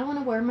tub. I want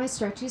to wear my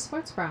stretchy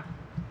sports bra.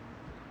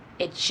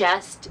 It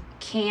just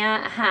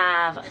can't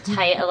have a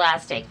tight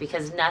elastic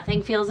because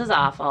nothing feels as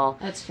awful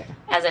That's true.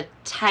 as a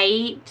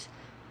tight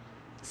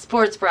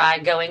sports bra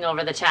going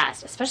over the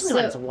chest, especially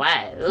when it's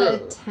wet.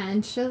 Ugh.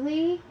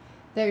 Potentially,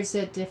 there's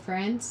a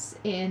difference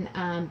in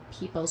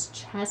people's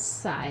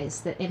chest size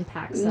that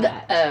impacts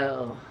that.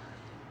 Oh.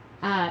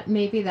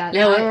 Maybe that.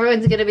 No,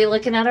 everyone's going to be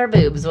looking at our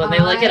boobs when they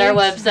look at our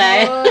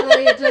website. I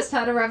totally just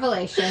had a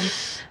revelation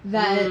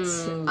that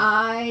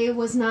I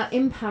was not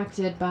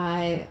impacted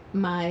by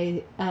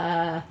my...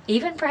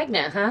 Even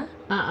pregnant, huh?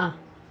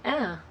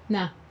 Oh.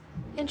 No.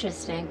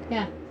 Interesting.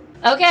 Yeah.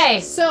 Okay.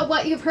 So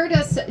what you've heard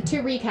us,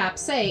 to recap,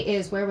 say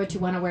is wear what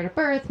you want to wear to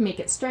birth, make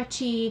it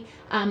stretchy.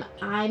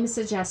 I'm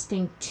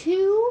suggesting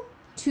 2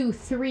 to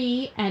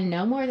 3 and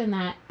no more than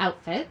that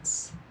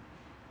outfits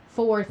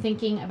for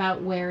thinking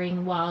about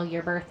wearing while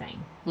you're birthing.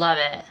 Love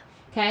it.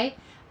 Okay?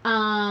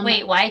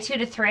 Wait, why 2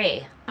 to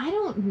 3? I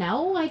don't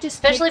know. I just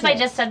Especially if picked I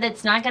just said that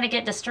it's not going to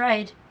get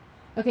destroyed.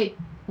 Okay,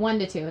 1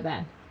 to 2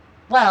 then.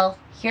 Well,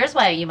 here's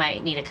why you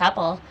might need a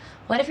couple.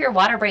 What if your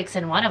water breaks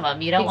in one of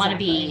them? You don't want to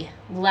be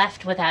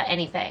left without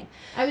anything.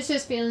 I was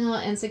just feeling a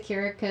little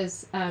insecure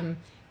because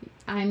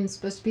I'm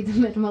supposed to be the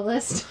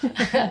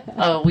minimalist.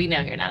 Oh, we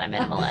know you're not a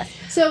minimalist.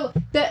 So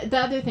the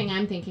other thing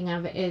I'm thinking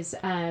of is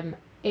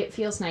it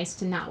feels nice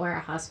to not wear a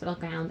hospital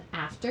gown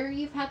after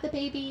you've had the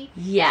baby.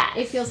 Yes.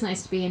 It feels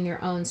nice to be in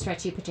your own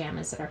stretchy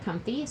pajamas that are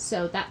comfy.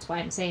 So that's why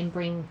I'm saying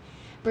bring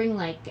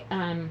like,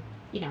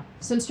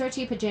 some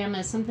stretchy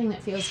pajamas, something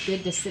that feels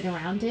good to sit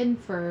around in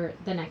for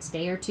the next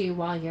day or two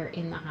while you're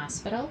in the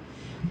hospital.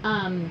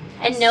 And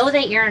know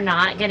that you're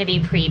not going to be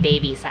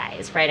pre-baby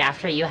size right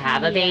after you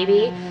have a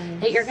baby.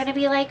 That you're going to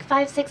be like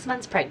 5-6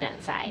 months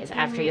pregnant size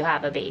after you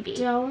have a baby.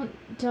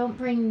 Don't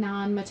bring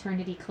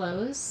non-maternity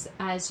clothes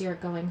as your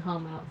going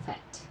home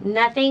outfit.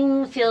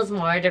 Nothing feels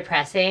more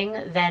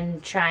depressing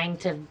than trying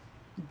to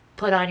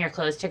put on your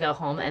clothes to go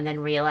home and then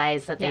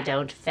realize that they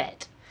don't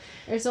fit.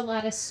 There's a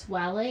lot of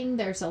swelling.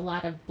 There's a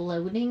lot of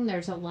bloating.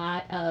 There's a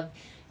lot of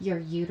your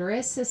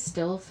uterus is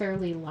still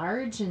fairly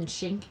large and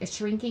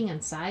shrinking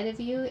inside of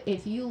you.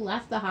 If you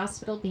left the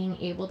hospital being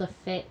able to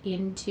fit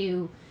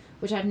into,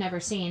 which I've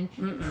never seen,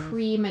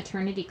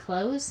 pre-maternity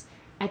clothes,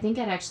 I think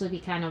I'd actually be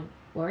kind of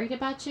worried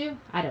about you.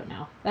 I don't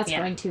know. That's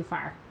going too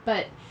far.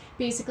 But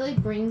basically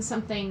bring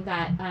something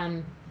that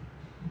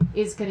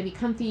is going to be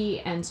comfy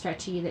and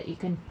stretchy that you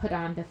can put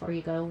on before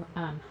you go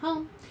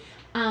home.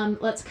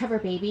 Let's cover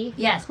baby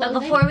Yes, clothing. but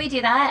before we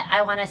do that,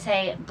 I want to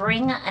say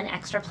bring an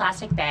extra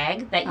plastic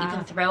bag that you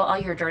can throw all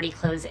your dirty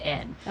clothes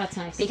in. That's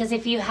nice. Because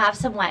if you have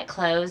some wet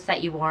clothes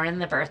that you wore in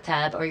the birth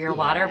tub or your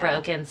water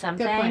broke in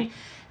something, Good point.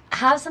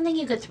 have something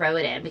you could throw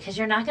it in, because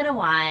you're not going to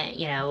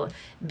want,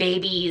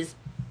 baby's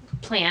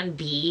plan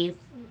B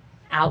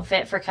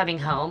outfit for coming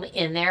home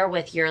in there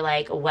with your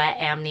like wet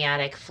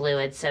amniotic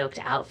fluid soaked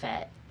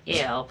outfit.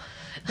 Ew.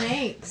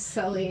 Thanks,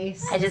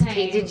 Elise. I just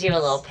painted you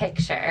a little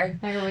picture.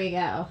 There we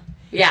go.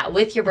 Yeah,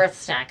 with your birth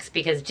snacks,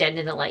 because Jen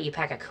didn't let you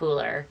pack a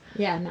cooler.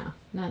 Yeah,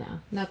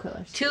 no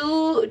coolers.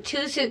 Two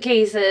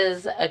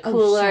suitcases, a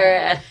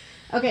cooler.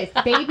 Okay,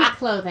 baby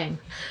clothing.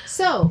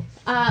 So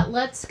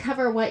let's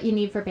cover what you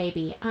need for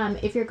baby.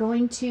 If you're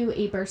going to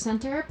a birth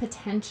center,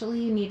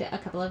 potentially you need a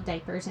couple of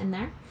diapers in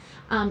there.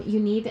 You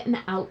need an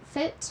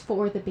outfit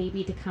for the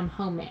baby to come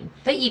home in.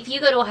 But if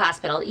you go to a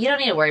hospital, you don't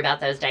need to worry about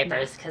those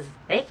diapers, because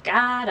they've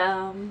got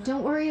them.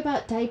 Don't worry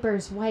about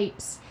diapers,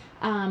 wipes,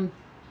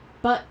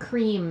 butt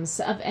creams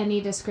of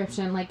any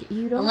description. Like,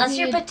 you don't Unless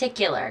you're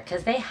particular,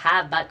 because they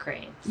have butt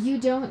creams. You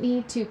don't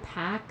need to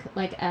pack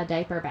like a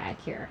diaper bag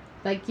here.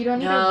 Like, you don't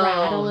need a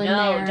rattle in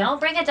there. No, don't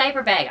bring a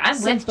diaper bag.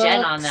 I'm with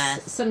Jen on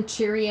this. Some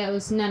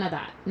Cheerios, none of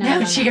that.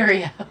 No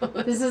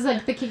Cheerios. This is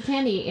like the kid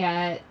can't eat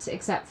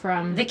except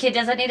from the kid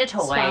doesn't need a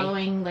toy.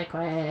 Swallowing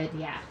liquid.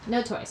 Yeah,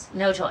 no toys.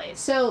 No toys.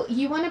 So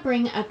you want to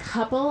bring a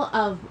couple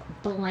of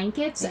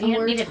blankets. You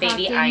don't need a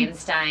baby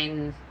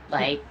Einstein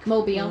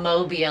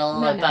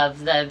mobile above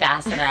the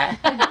bassinet.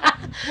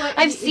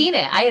 I've seen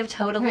it. I have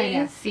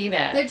totally seen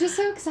it. They're just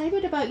so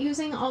excited about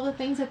using all the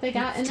things that they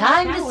got in the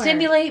time shower. to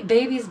stimulate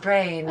baby's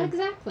brain.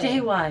 Exactly.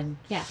 Day one.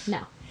 Yeah,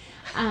 no.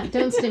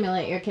 Don't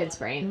stimulate your kid's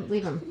brain.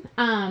 Leave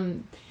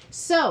them.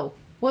 So,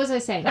 what was I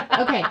saying?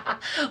 Okay.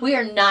 We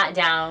are not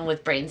down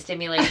with brain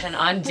stimulation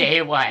on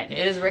day one.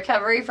 It is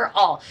recovery for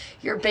all.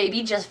 Your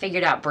baby just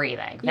figured out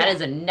breathing. That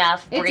is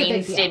enough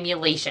brain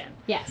stimulation.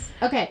 Yes.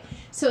 Okay.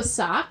 So,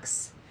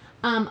 socks.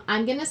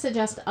 I'm going to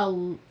suggest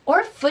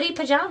or footy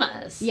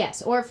pajamas.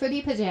 Yes, or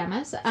footy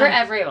pajamas. For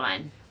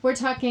everyone. We're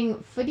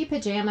talking footy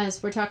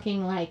pajamas. We're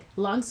talking like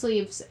long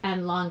sleeves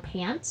and long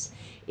pants.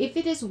 If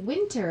it is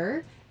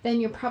winter, then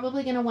you're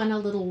probably going to want a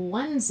little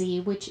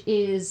onesie, which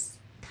is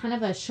kind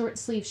of a short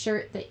sleeve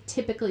shirt that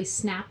typically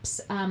snaps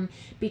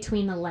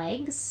between the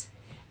legs,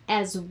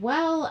 as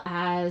well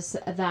as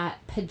that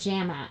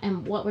pajama.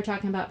 And what we're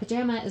talking about,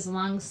 pajama is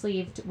long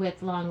sleeved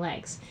with long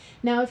legs.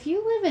 Now, if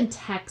you live in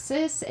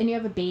Texas and you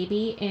have a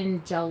baby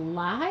in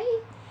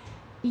July,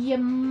 you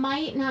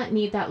might not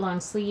need that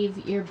long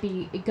sleeve. You're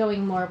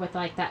going more with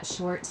like that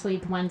short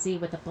sleeved onesie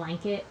with a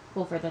blanket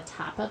over the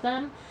top of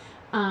them.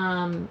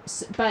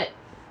 But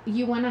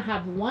you want to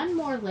have one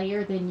more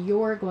layer than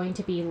you're going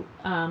to be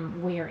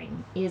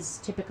wearing is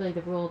typically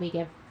the rule we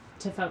give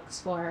to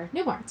folks for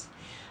newborns.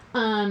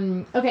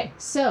 Okay,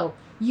 so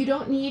you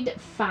don't need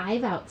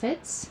 5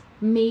 outfits.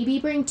 Maybe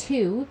bring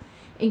 2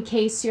 in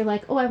case you're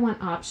like, oh, I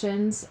want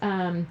options.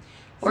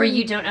 Or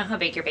you don't know how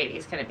big your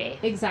baby's going to be.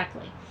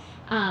 Exactly.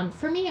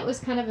 For me, it was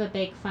kind of a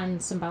big, fun,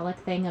 symbolic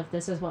thing of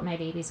this is what my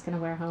baby's going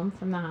to wear home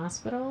from the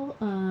hospital.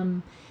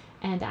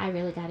 And I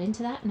really got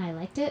into that, and I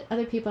liked it.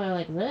 Other people are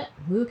like, bleh,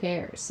 who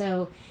cares?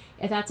 So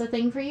if that's a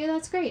thing for you,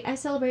 that's great. I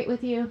celebrate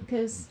with you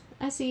because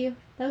I see you.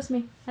 That was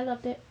me. I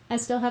loved it. I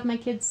still have my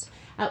kids'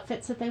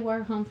 outfits that they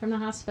wore home from the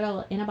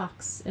hospital in a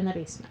box in the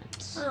basement.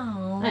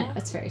 Aww. I know,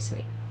 it's very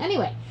sweet.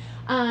 Anyway,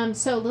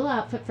 so a little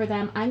outfit for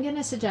them. I'm going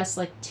to suggest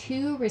like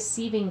 2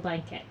 receiving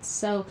blankets.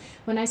 So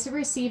when I say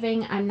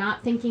receiving, I'm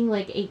not thinking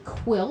like a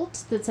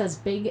quilt that's as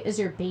big as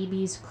your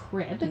baby's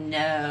crib.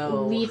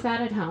 No. Leave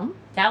that at home.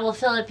 That will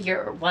fill up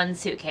your one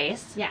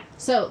suitcase. Yeah.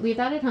 So leave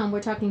that at home.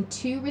 We're talking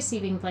 2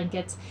 receiving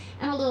blankets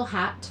and a little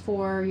hat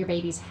for your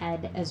baby's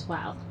head as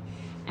well.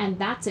 And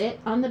that's it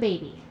on the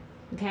baby.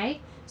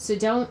 Okay?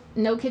 So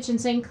no kitchen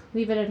sink,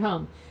 leave it at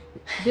home.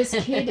 This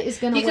kid is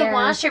going to You can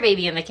wash your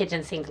baby in the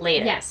kitchen sink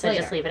later. Yes, so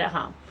just leave it at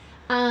home.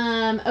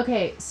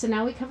 Okay, so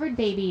now we covered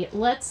baby.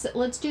 Let's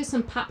do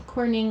some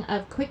popcorning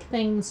of quick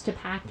things to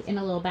pack in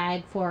a little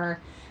bag for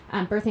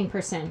birthing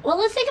person. Well,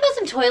 let's think about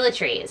some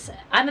toiletries.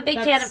 I'm a big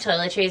fan of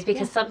toiletries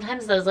because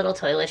sometimes those little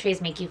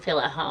toiletries make you feel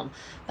at home.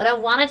 But I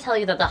want to tell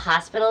you that the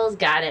hospital's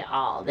got it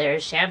all.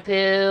 There's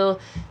shampoo,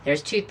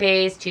 there's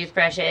toothpaste,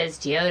 toothbrushes,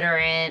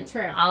 deodorant,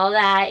 all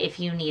that if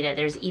you need it.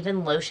 There's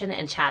even lotion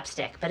and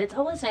chapstick, but it's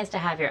always nice to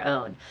have your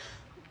own.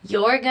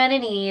 You're going to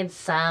need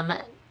some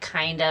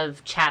kind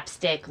of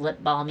chapstick,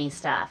 lip balmy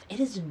stuff. It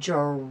is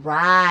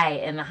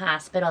dry in the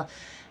hospital.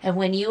 And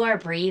when you are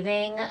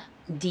breathing,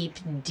 deep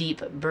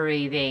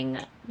breathing,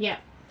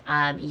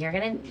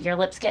 your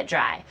lips get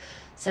dry.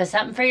 So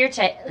something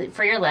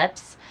for your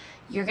lips.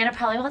 You're gonna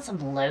probably want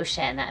some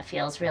lotion that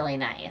feels really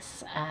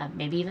nice.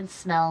 Maybe even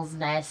smells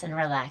nice and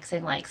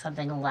relaxing, like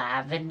something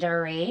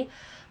lavendery.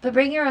 But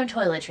bring your own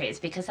toiletries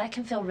because that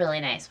can feel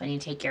really nice when you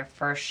take your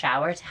first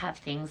shower to have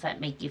things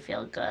that make you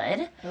feel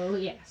good. Oh,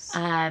 yes.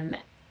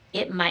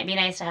 It might be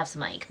nice to have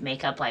some like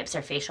makeup wipes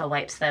or facial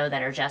wipes though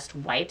that are just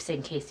wipes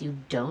in case you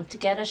don't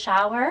get a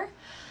shower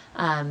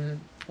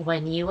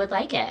when you would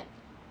like it.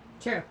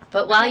 True.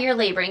 But while you're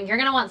laboring, you're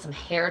going to want some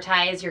hair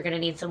ties. You're going to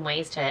need some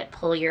ways to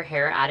pull your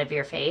hair out of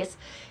your face.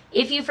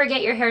 If you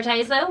forget your hair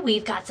ties, though,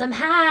 we've got some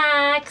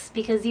hacks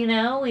because, you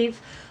know,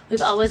 we've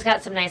always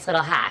got some nice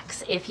little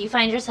hacks. If you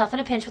find yourself in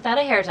a pinch without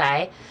a hair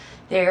tie,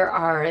 there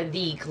are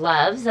the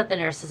gloves that the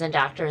nurses and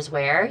doctors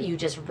wear. You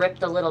just rip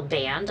the little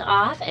band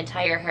off and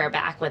tie your hair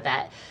back with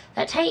that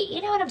tight,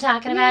 you know what I'm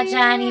talking about,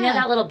 Jen? You know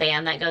that little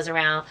band that goes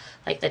around,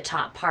 like, the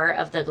top part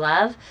of the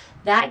glove?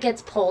 That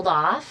gets pulled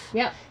off.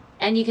 Yep.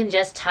 And you can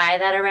just tie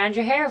that around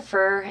your hair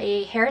for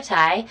a hair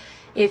tie.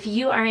 If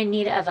you are in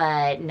need of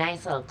a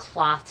nice little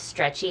cloth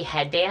stretchy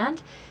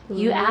headband,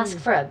 you ask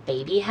for a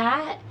baby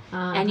hat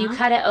and you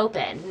cut it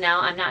open.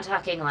 Now, I'm not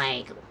talking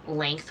like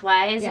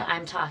lengthwise. Yeah.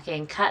 I'm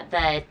talking cut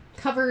the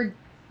cover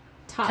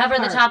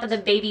the top of the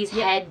baby's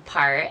head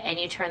part and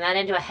you turn that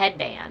into a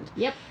headband.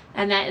 Yep.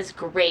 And that is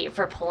great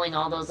for pulling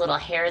all those little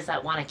hairs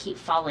that want to keep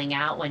falling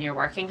out when you're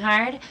working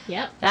hard.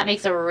 Yep. That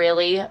makes a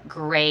really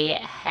great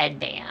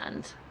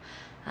headband.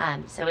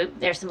 So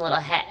there's some little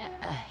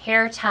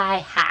hair tie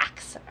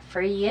hacks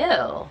for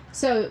you.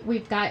 So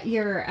we've got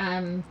your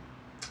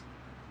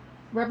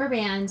rubber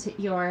band,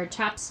 your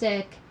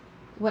chapstick.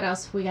 What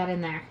else we got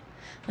in there?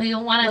 Well,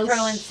 you'll want to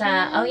throw in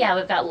some.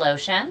 We've got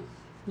lotion.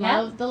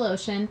 Love the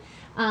lotion.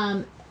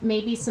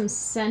 Maybe some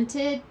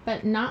scented,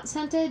 but not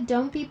scented.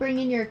 Don't be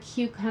bringing your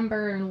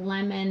cucumber,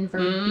 lemon,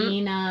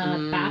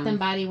 verbena, Bath and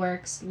Body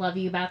Works. Love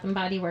you, Bath and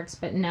Body Works,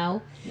 but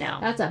no.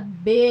 That's a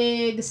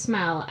big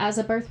smell. As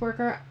a birth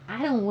worker,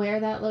 I don't wear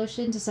that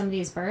lotion to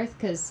somebody's birth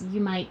because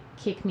you might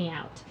kick me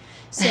out.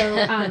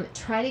 So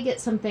try to get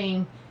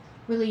something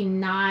really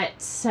not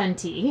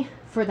scenty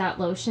for that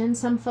lotion.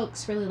 Some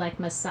folks really like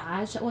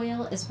massage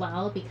oil as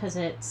well because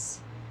it's,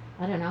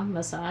 I don't know,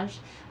 massage.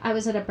 I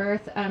was at a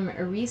birth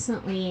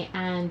recently,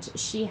 and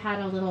she had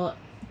a little,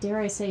 dare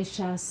I say,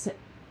 sachet?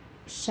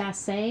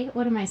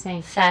 What am I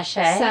saying?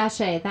 Sachet.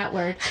 Sachet, that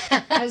word.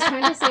 I was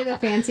trying to say the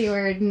fancy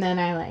word, and then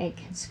I,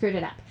 screwed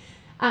it up.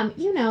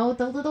 You know,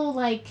 the little,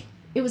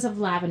 it was of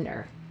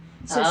lavender.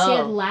 So she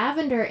had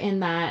lavender in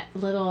that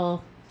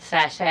little...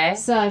 Sachet.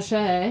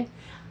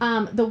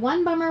 The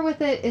one bummer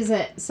with it is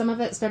that some of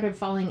it started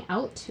falling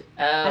out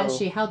as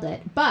she held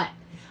it, but...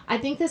 I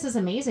think this is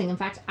amazing. In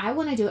fact, I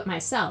want to do it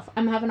myself.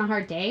 I'm having a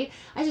hard day.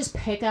 I just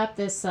pick up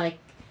this, the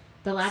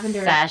lavender...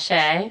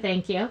 Sachet.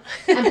 Thank you.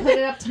 And put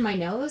it up to my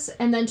nose.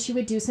 And then she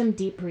would do some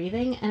deep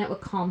breathing, and it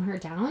would calm her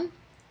down.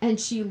 And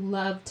she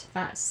loved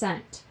that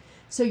scent.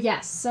 So,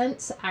 yes,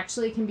 scents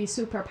actually can be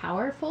super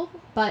powerful.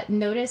 But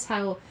notice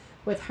how,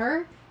 with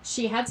her,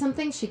 she had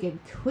something she could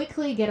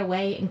quickly get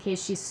away in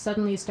case she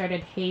suddenly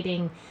started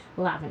hating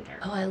lavender.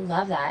 Oh, I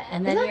love that.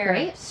 And then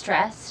your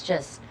stress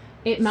just...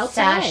 It melts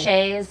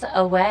sachets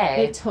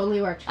away. It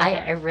totally worked for her.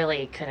 I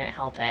really couldn't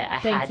help it. I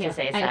had to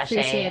say sachet away. I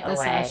appreciate the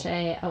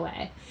sachet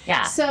away.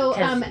 Yeah. So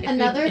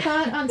another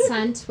thought on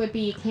scent would be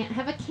you can't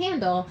have a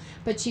candle,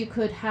 but you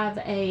could have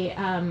a,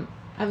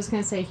 I was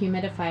going to say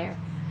humidifier.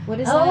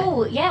 What is that?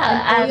 Oh,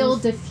 yeah. An oil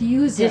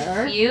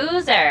diffuser.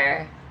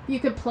 Diffuser. You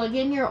could plug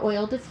in your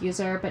oil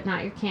diffuser, but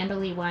not your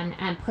candle-y one,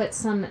 and put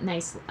some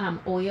nice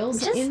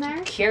oils in there.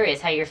 Just curious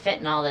how you're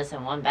fitting all this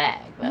in one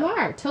bag. But... You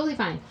are. Totally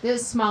fine.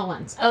 There's small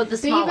ones. Oh, the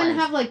small ones. They even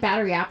have,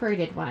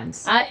 battery-operated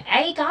ones.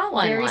 I got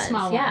one Very once.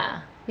 small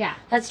one. Yeah.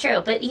 That's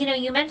true. But,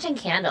 you mentioned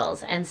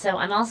candles, and so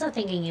I'm also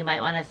thinking you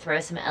might want to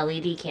throw some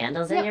LED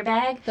candles in your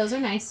bag. Those are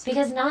nice.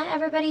 Because not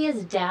everybody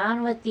is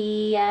down with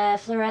the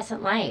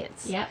fluorescent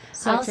lights. Yep.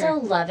 I also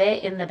love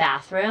it in the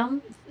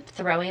bathroom.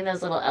 Throwing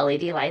those little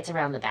LED lights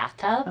around the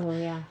bathtub. Oh,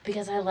 yeah.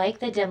 Because I like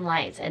the dim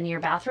lights. And your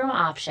bathroom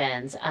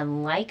options,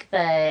 unlike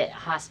the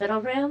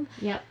hospital room,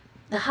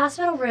 the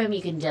hospital room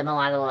you can dim a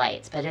lot of the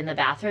lights. But in the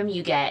bathroom,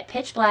 you get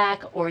pitch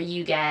black or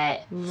you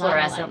get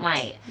fluorescent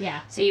light.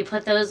 Yeah. So you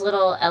put those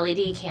little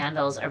LED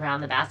candles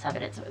around the bathtub,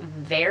 and it's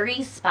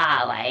very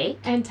spa-like.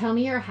 And tell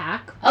me your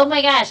hack. Oh,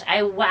 my gosh. I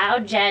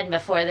wowed Jen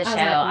before the show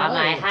on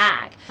my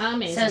hack.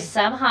 Amazing. So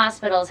some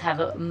hospitals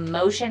have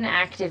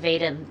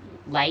motion-activated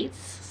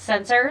lights.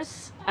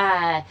 Sensors.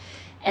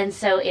 And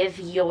so if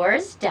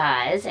yours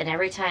does, and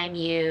every time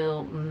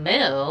you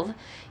move,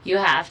 you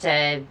have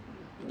to,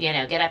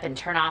 get up and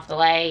turn off the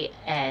light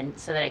and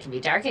so that it can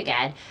be dark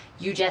again,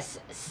 you just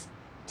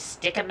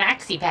stick a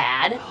maxi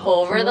pad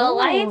over the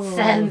light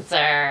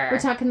sensor. We're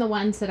talking the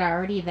ones that are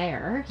already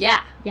there.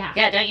 Yeah.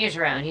 Don't use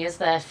your own. Use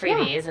the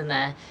freebies and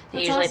they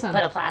usually put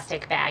a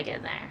plastic bag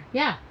in there.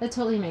 Yeah, that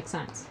totally makes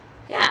sense.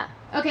 Yeah.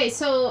 Okay,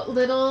 so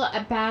little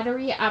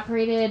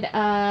battery-operated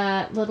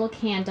little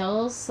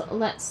candles.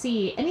 Let's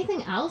see.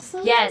 Anything else?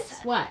 Yes.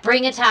 What?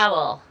 Bring a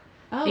towel.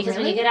 Oh, because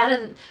really? when you get out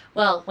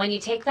of... when you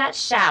take that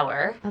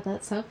shower... Oh,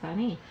 that's so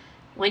funny.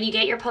 When you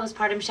get your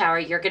postpartum shower,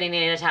 you're going to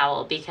need a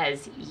towel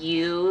because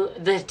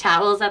the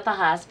towels at the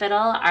hospital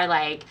are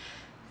like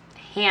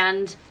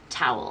hand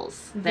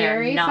towels.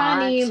 Very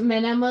funny.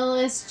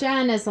 Minimalist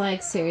Jen is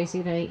like,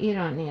 seriously, you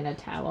don't need a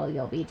towel.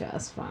 You'll be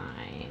just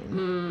fine.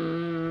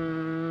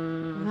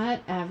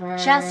 Whatever.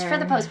 Just for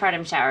the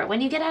postpartum shower.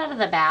 When you get out of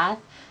the bath,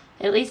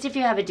 at least if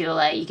you have a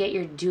doula, you get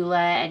your doula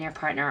and your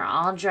partner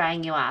all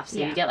drying you off. So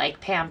you get like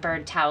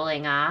pampered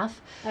toweling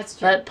off. That's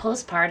true. But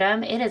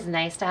postpartum, it is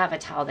nice to have a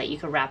towel that you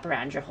can wrap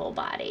around your whole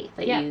body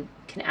that you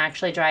can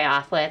actually dry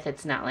off with.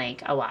 It's not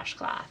like a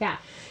washcloth. Yeah.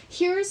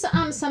 Here's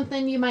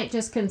something you might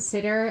just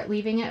consider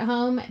leaving at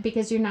home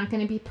because you're not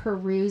going to be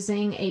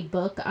perusing a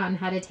book on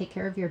how to take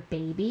care of your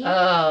baby.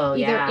 Oh,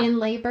 either in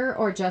labor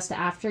or just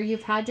after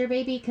you've had your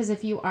baby. Because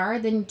if you are,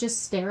 then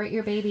just stare at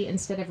your baby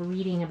instead of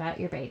reading about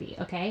your baby,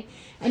 okay?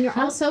 And you're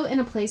also in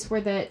a place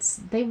where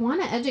they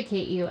want to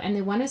educate you and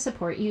they want to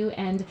support you.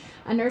 And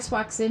a nurse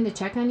walks in to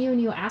check on you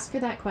and you ask her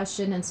that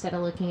question instead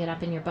of looking it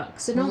up in your book.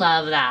 So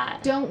love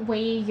that. Don't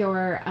weigh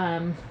your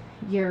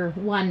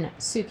one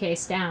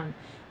suitcase down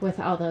with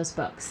all those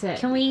books.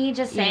 Can we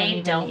just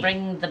say don't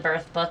bring the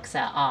birth books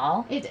at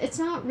all? It's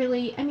not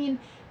really, I mean,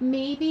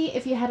 maybe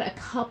if you had a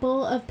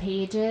couple of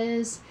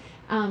pages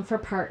for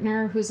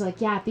partner who's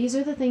like, yeah, these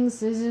are the things,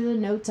 these are the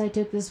notes I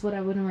took, this is what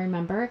I wouldn't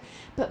remember.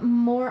 But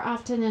more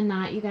often than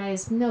not, you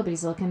guys,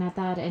 nobody's looking at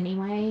that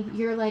anyway.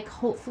 You're like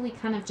hopefully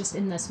kind of just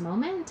in this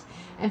moment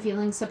and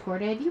feeling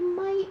supported. You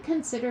might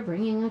consider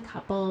bringing a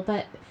couple,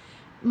 but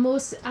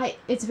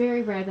it's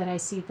very rare that I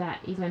see that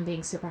even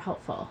being super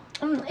helpful.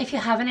 If you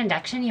have an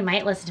induction, you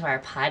might listen to our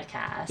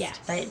podcast,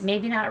 but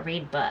maybe not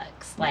read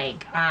books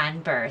like on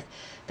birth.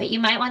 But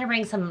you might want to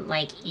bring some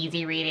like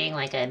easy reading,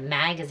 like a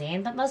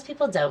magazine. But most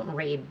people don't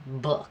read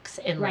books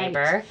in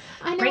labor.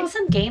 I know. Bring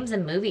some games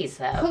and movies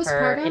though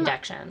for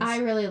inductions. I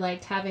really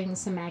liked having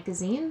some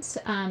magazines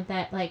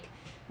that like.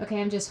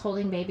 Okay, I'm just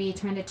holding baby,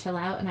 trying to chill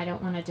out, and I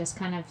don't want to just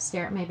kind of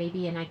stare at my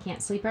baby and I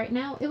can't sleep right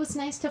now. It was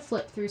nice to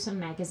flip through some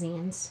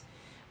magazines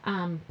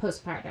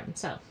postpartum,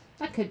 so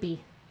that could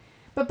be.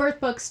 But birth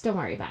books, don't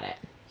worry about it.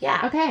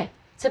 Yeah. Okay.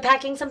 So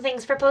packing some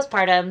things for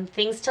postpartum,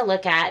 things to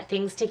look at,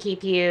 things to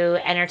keep you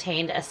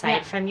entertained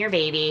aside from your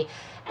baby.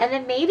 And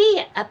then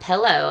maybe a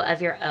pillow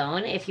of your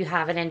own if you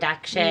have an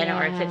induction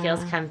or if it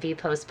feels comfy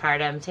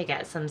postpartum to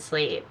get some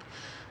sleep.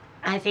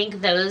 I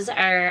think those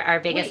are our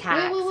biggest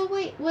hacks.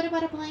 Wait. What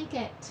about a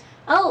blanket?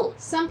 Oh.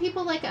 Some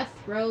people like a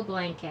throw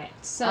blanket.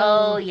 So.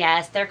 Oh,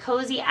 yes. They're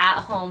cozy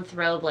at-home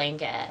throw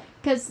blanket.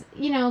 Because,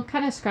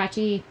 kind of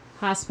scratchy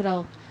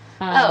hospital.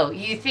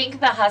 You think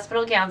the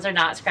hospital gowns are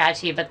not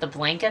scratchy, but the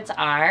blankets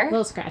are? A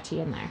little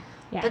scratchy in there.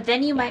 Yeah. But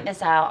then you might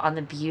miss out on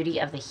the beauty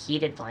of the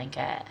heated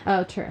blanket.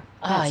 Oh, true.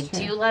 I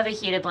do love a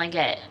heated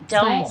blanket.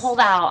 Don't hold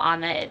out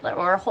on it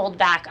or hold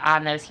back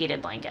on those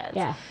heated blankets.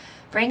 Yeah.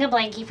 Bring a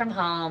blankie from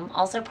home.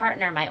 Also,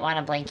 partner might want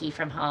a blankie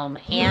from home.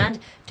 And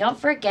don't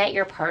forget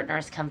your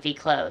partner's comfy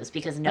clothes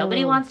because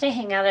nobody wants to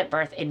hang out at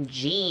birth in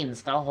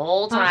jeans the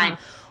whole time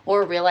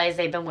or realize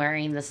they've been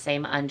wearing the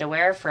same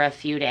underwear for a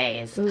few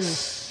days. Ooh,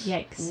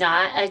 yikes.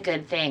 Not a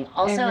good thing.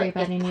 Also,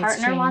 Everybody if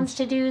partner wants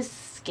to do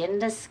skin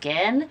to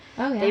skin,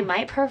 they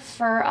might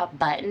prefer a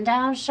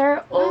button-down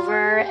shirt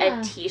over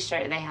a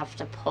t-shirt they have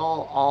to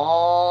pull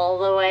all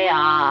the way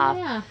off.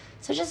 Yeah.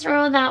 So just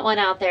throwing that one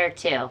out there,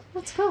 too.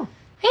 That's cool.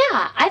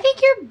 Yeah, I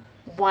think your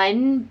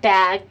one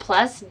bag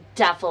plus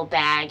duffel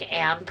bag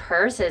and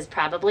purse is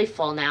probably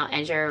full now,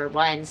 and your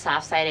one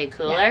soft-sided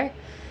cooler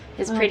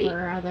is pretty.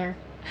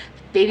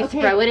 Baby,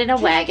 throw it in a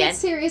wagon. Can I get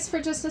serious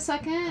for just a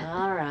second?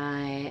 All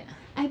right.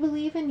 I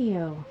believe in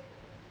you.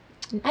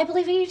 I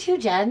believe in you too,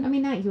 Jen. I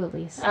mean, not you,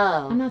 Elise.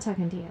 Oh. I'm not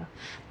talking to you.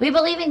 We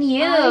believe in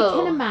you. I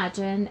can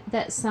imagine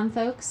that some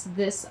folks,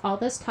 all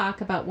this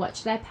talk about what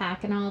should I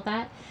pack and all of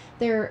that,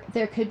 there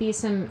could be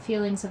some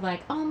feelings of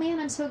like, oh man,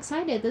 I'm so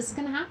excited. This is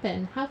going to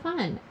happen. How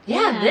fun.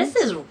 Yeah, this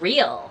is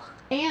real.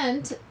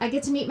 And I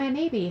get to meet my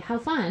baby. How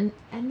fun.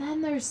 And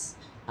then there's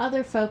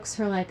other folks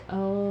who are like,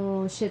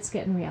 oh, shit's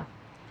getting real.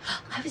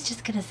 I was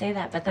just going to say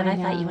that, but then I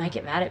thought you might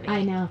get mad at me.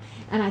 I know.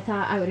 And I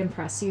thought I would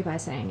impress you by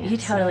saying it. You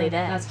totally did.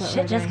 That's what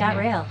shit just got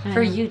real.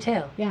 For you,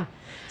 too. Yeah.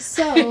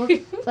 So,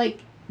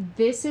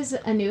 this is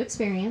a new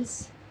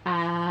experience.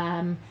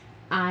 I'm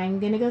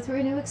going to go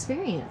through a new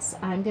experience.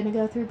 I'm going to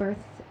go through birth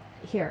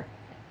here.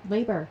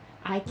 Labor.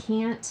 I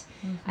can't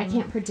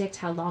predict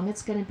how long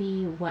it's going to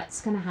be, what's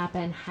going to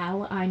happen,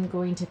 how I'm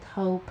going to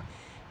cope.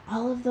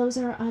 All of those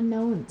are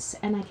unknowns.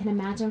 And I can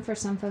imagine for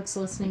some folks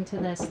listening to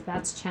this,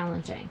 that's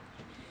challenging.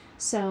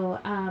 So,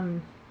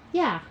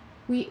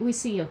 we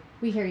see you.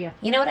 We hear you.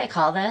 You know what I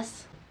call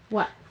this?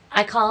 What?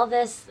 I call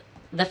this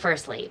the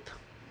first leap.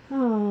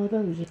 Oh, the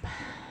leap.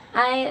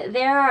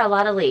 There are a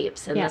lot of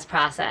leaps in this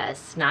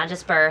process, not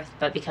just birth,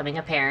 but becoming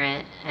a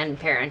parent and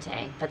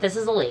parenting. But this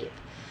is a leap.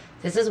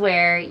 This is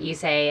where you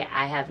say,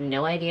 I have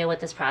no idea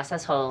what this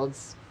process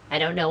holds. I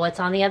don't know what's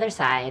on the other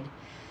side.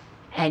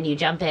 And you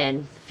jump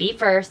in, feet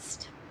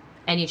first,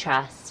 and you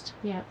trust.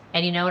 Yeah.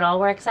 And you know it all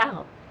works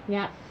out.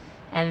 Yeah.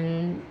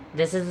 And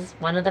this is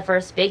one of the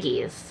first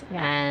biggies.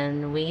 Yeah.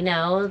 And we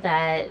know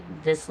that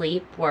this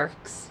leap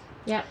works.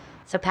 Yep.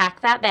 So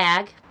pack that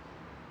bag.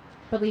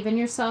 Believe in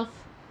yourself.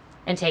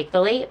 And take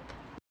the leap.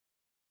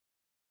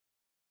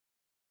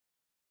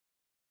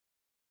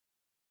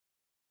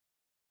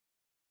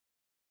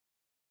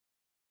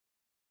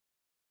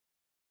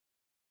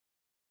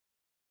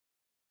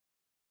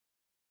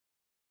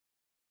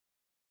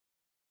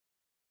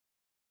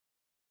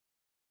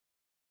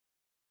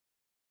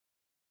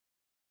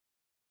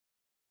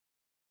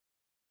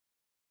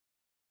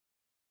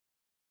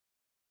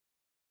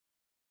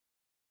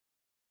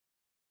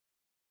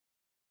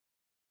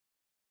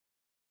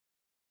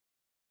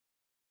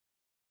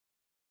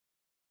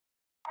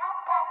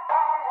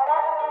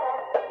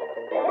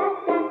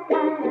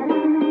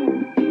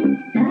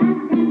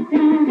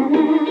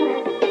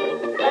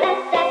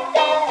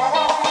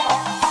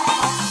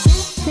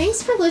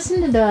 Thanks for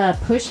listening to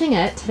Pushing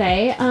It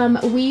today.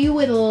 We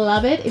would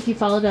love it if you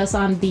followed us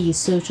on the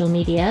social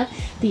media,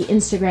 the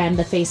Instagram,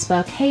 the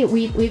Facebook. Hey,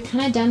 we've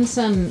kind of done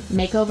some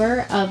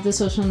makeover of the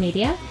social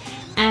media,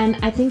 and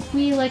I think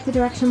we like the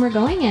direction we're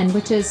going in,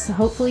 which is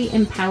hopefully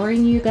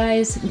empowering you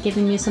guys,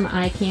 giving you some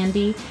eye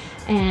candy,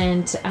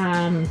 and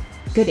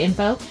good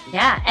info.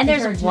 Yeah, and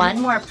there's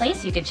one more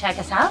place you can check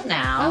us out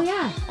now. Oh,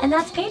 yeah. And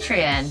that's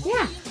Patreon.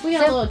 Yeah, we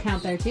got a little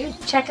account there, too.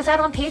 Check us out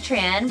on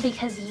Patreon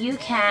because you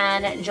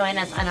can join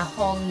us on a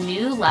whole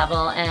new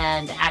level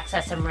and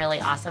access some really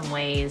awesome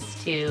ways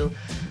to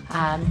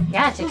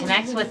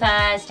connect with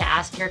us, to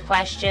ask your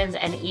questions,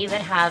 and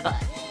even have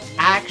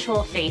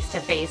actual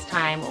face-to-face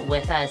time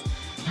with us.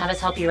 Have us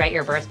help you write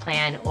your birth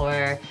plan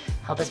or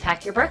help us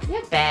pack your birth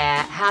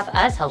bag. Have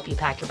us help you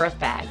pack your birth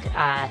bag.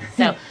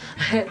 So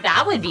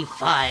that would be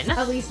fun.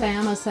 At least I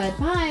almost said,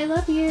 bye, I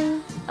love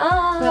you.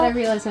 Oh. But I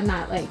realized I'm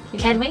not, like,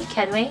 Can we?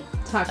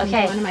 talking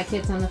to one of my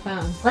kids on the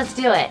phone. Let's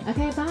do it.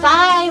 Okay, bye.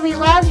 Bye. We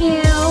love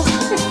you.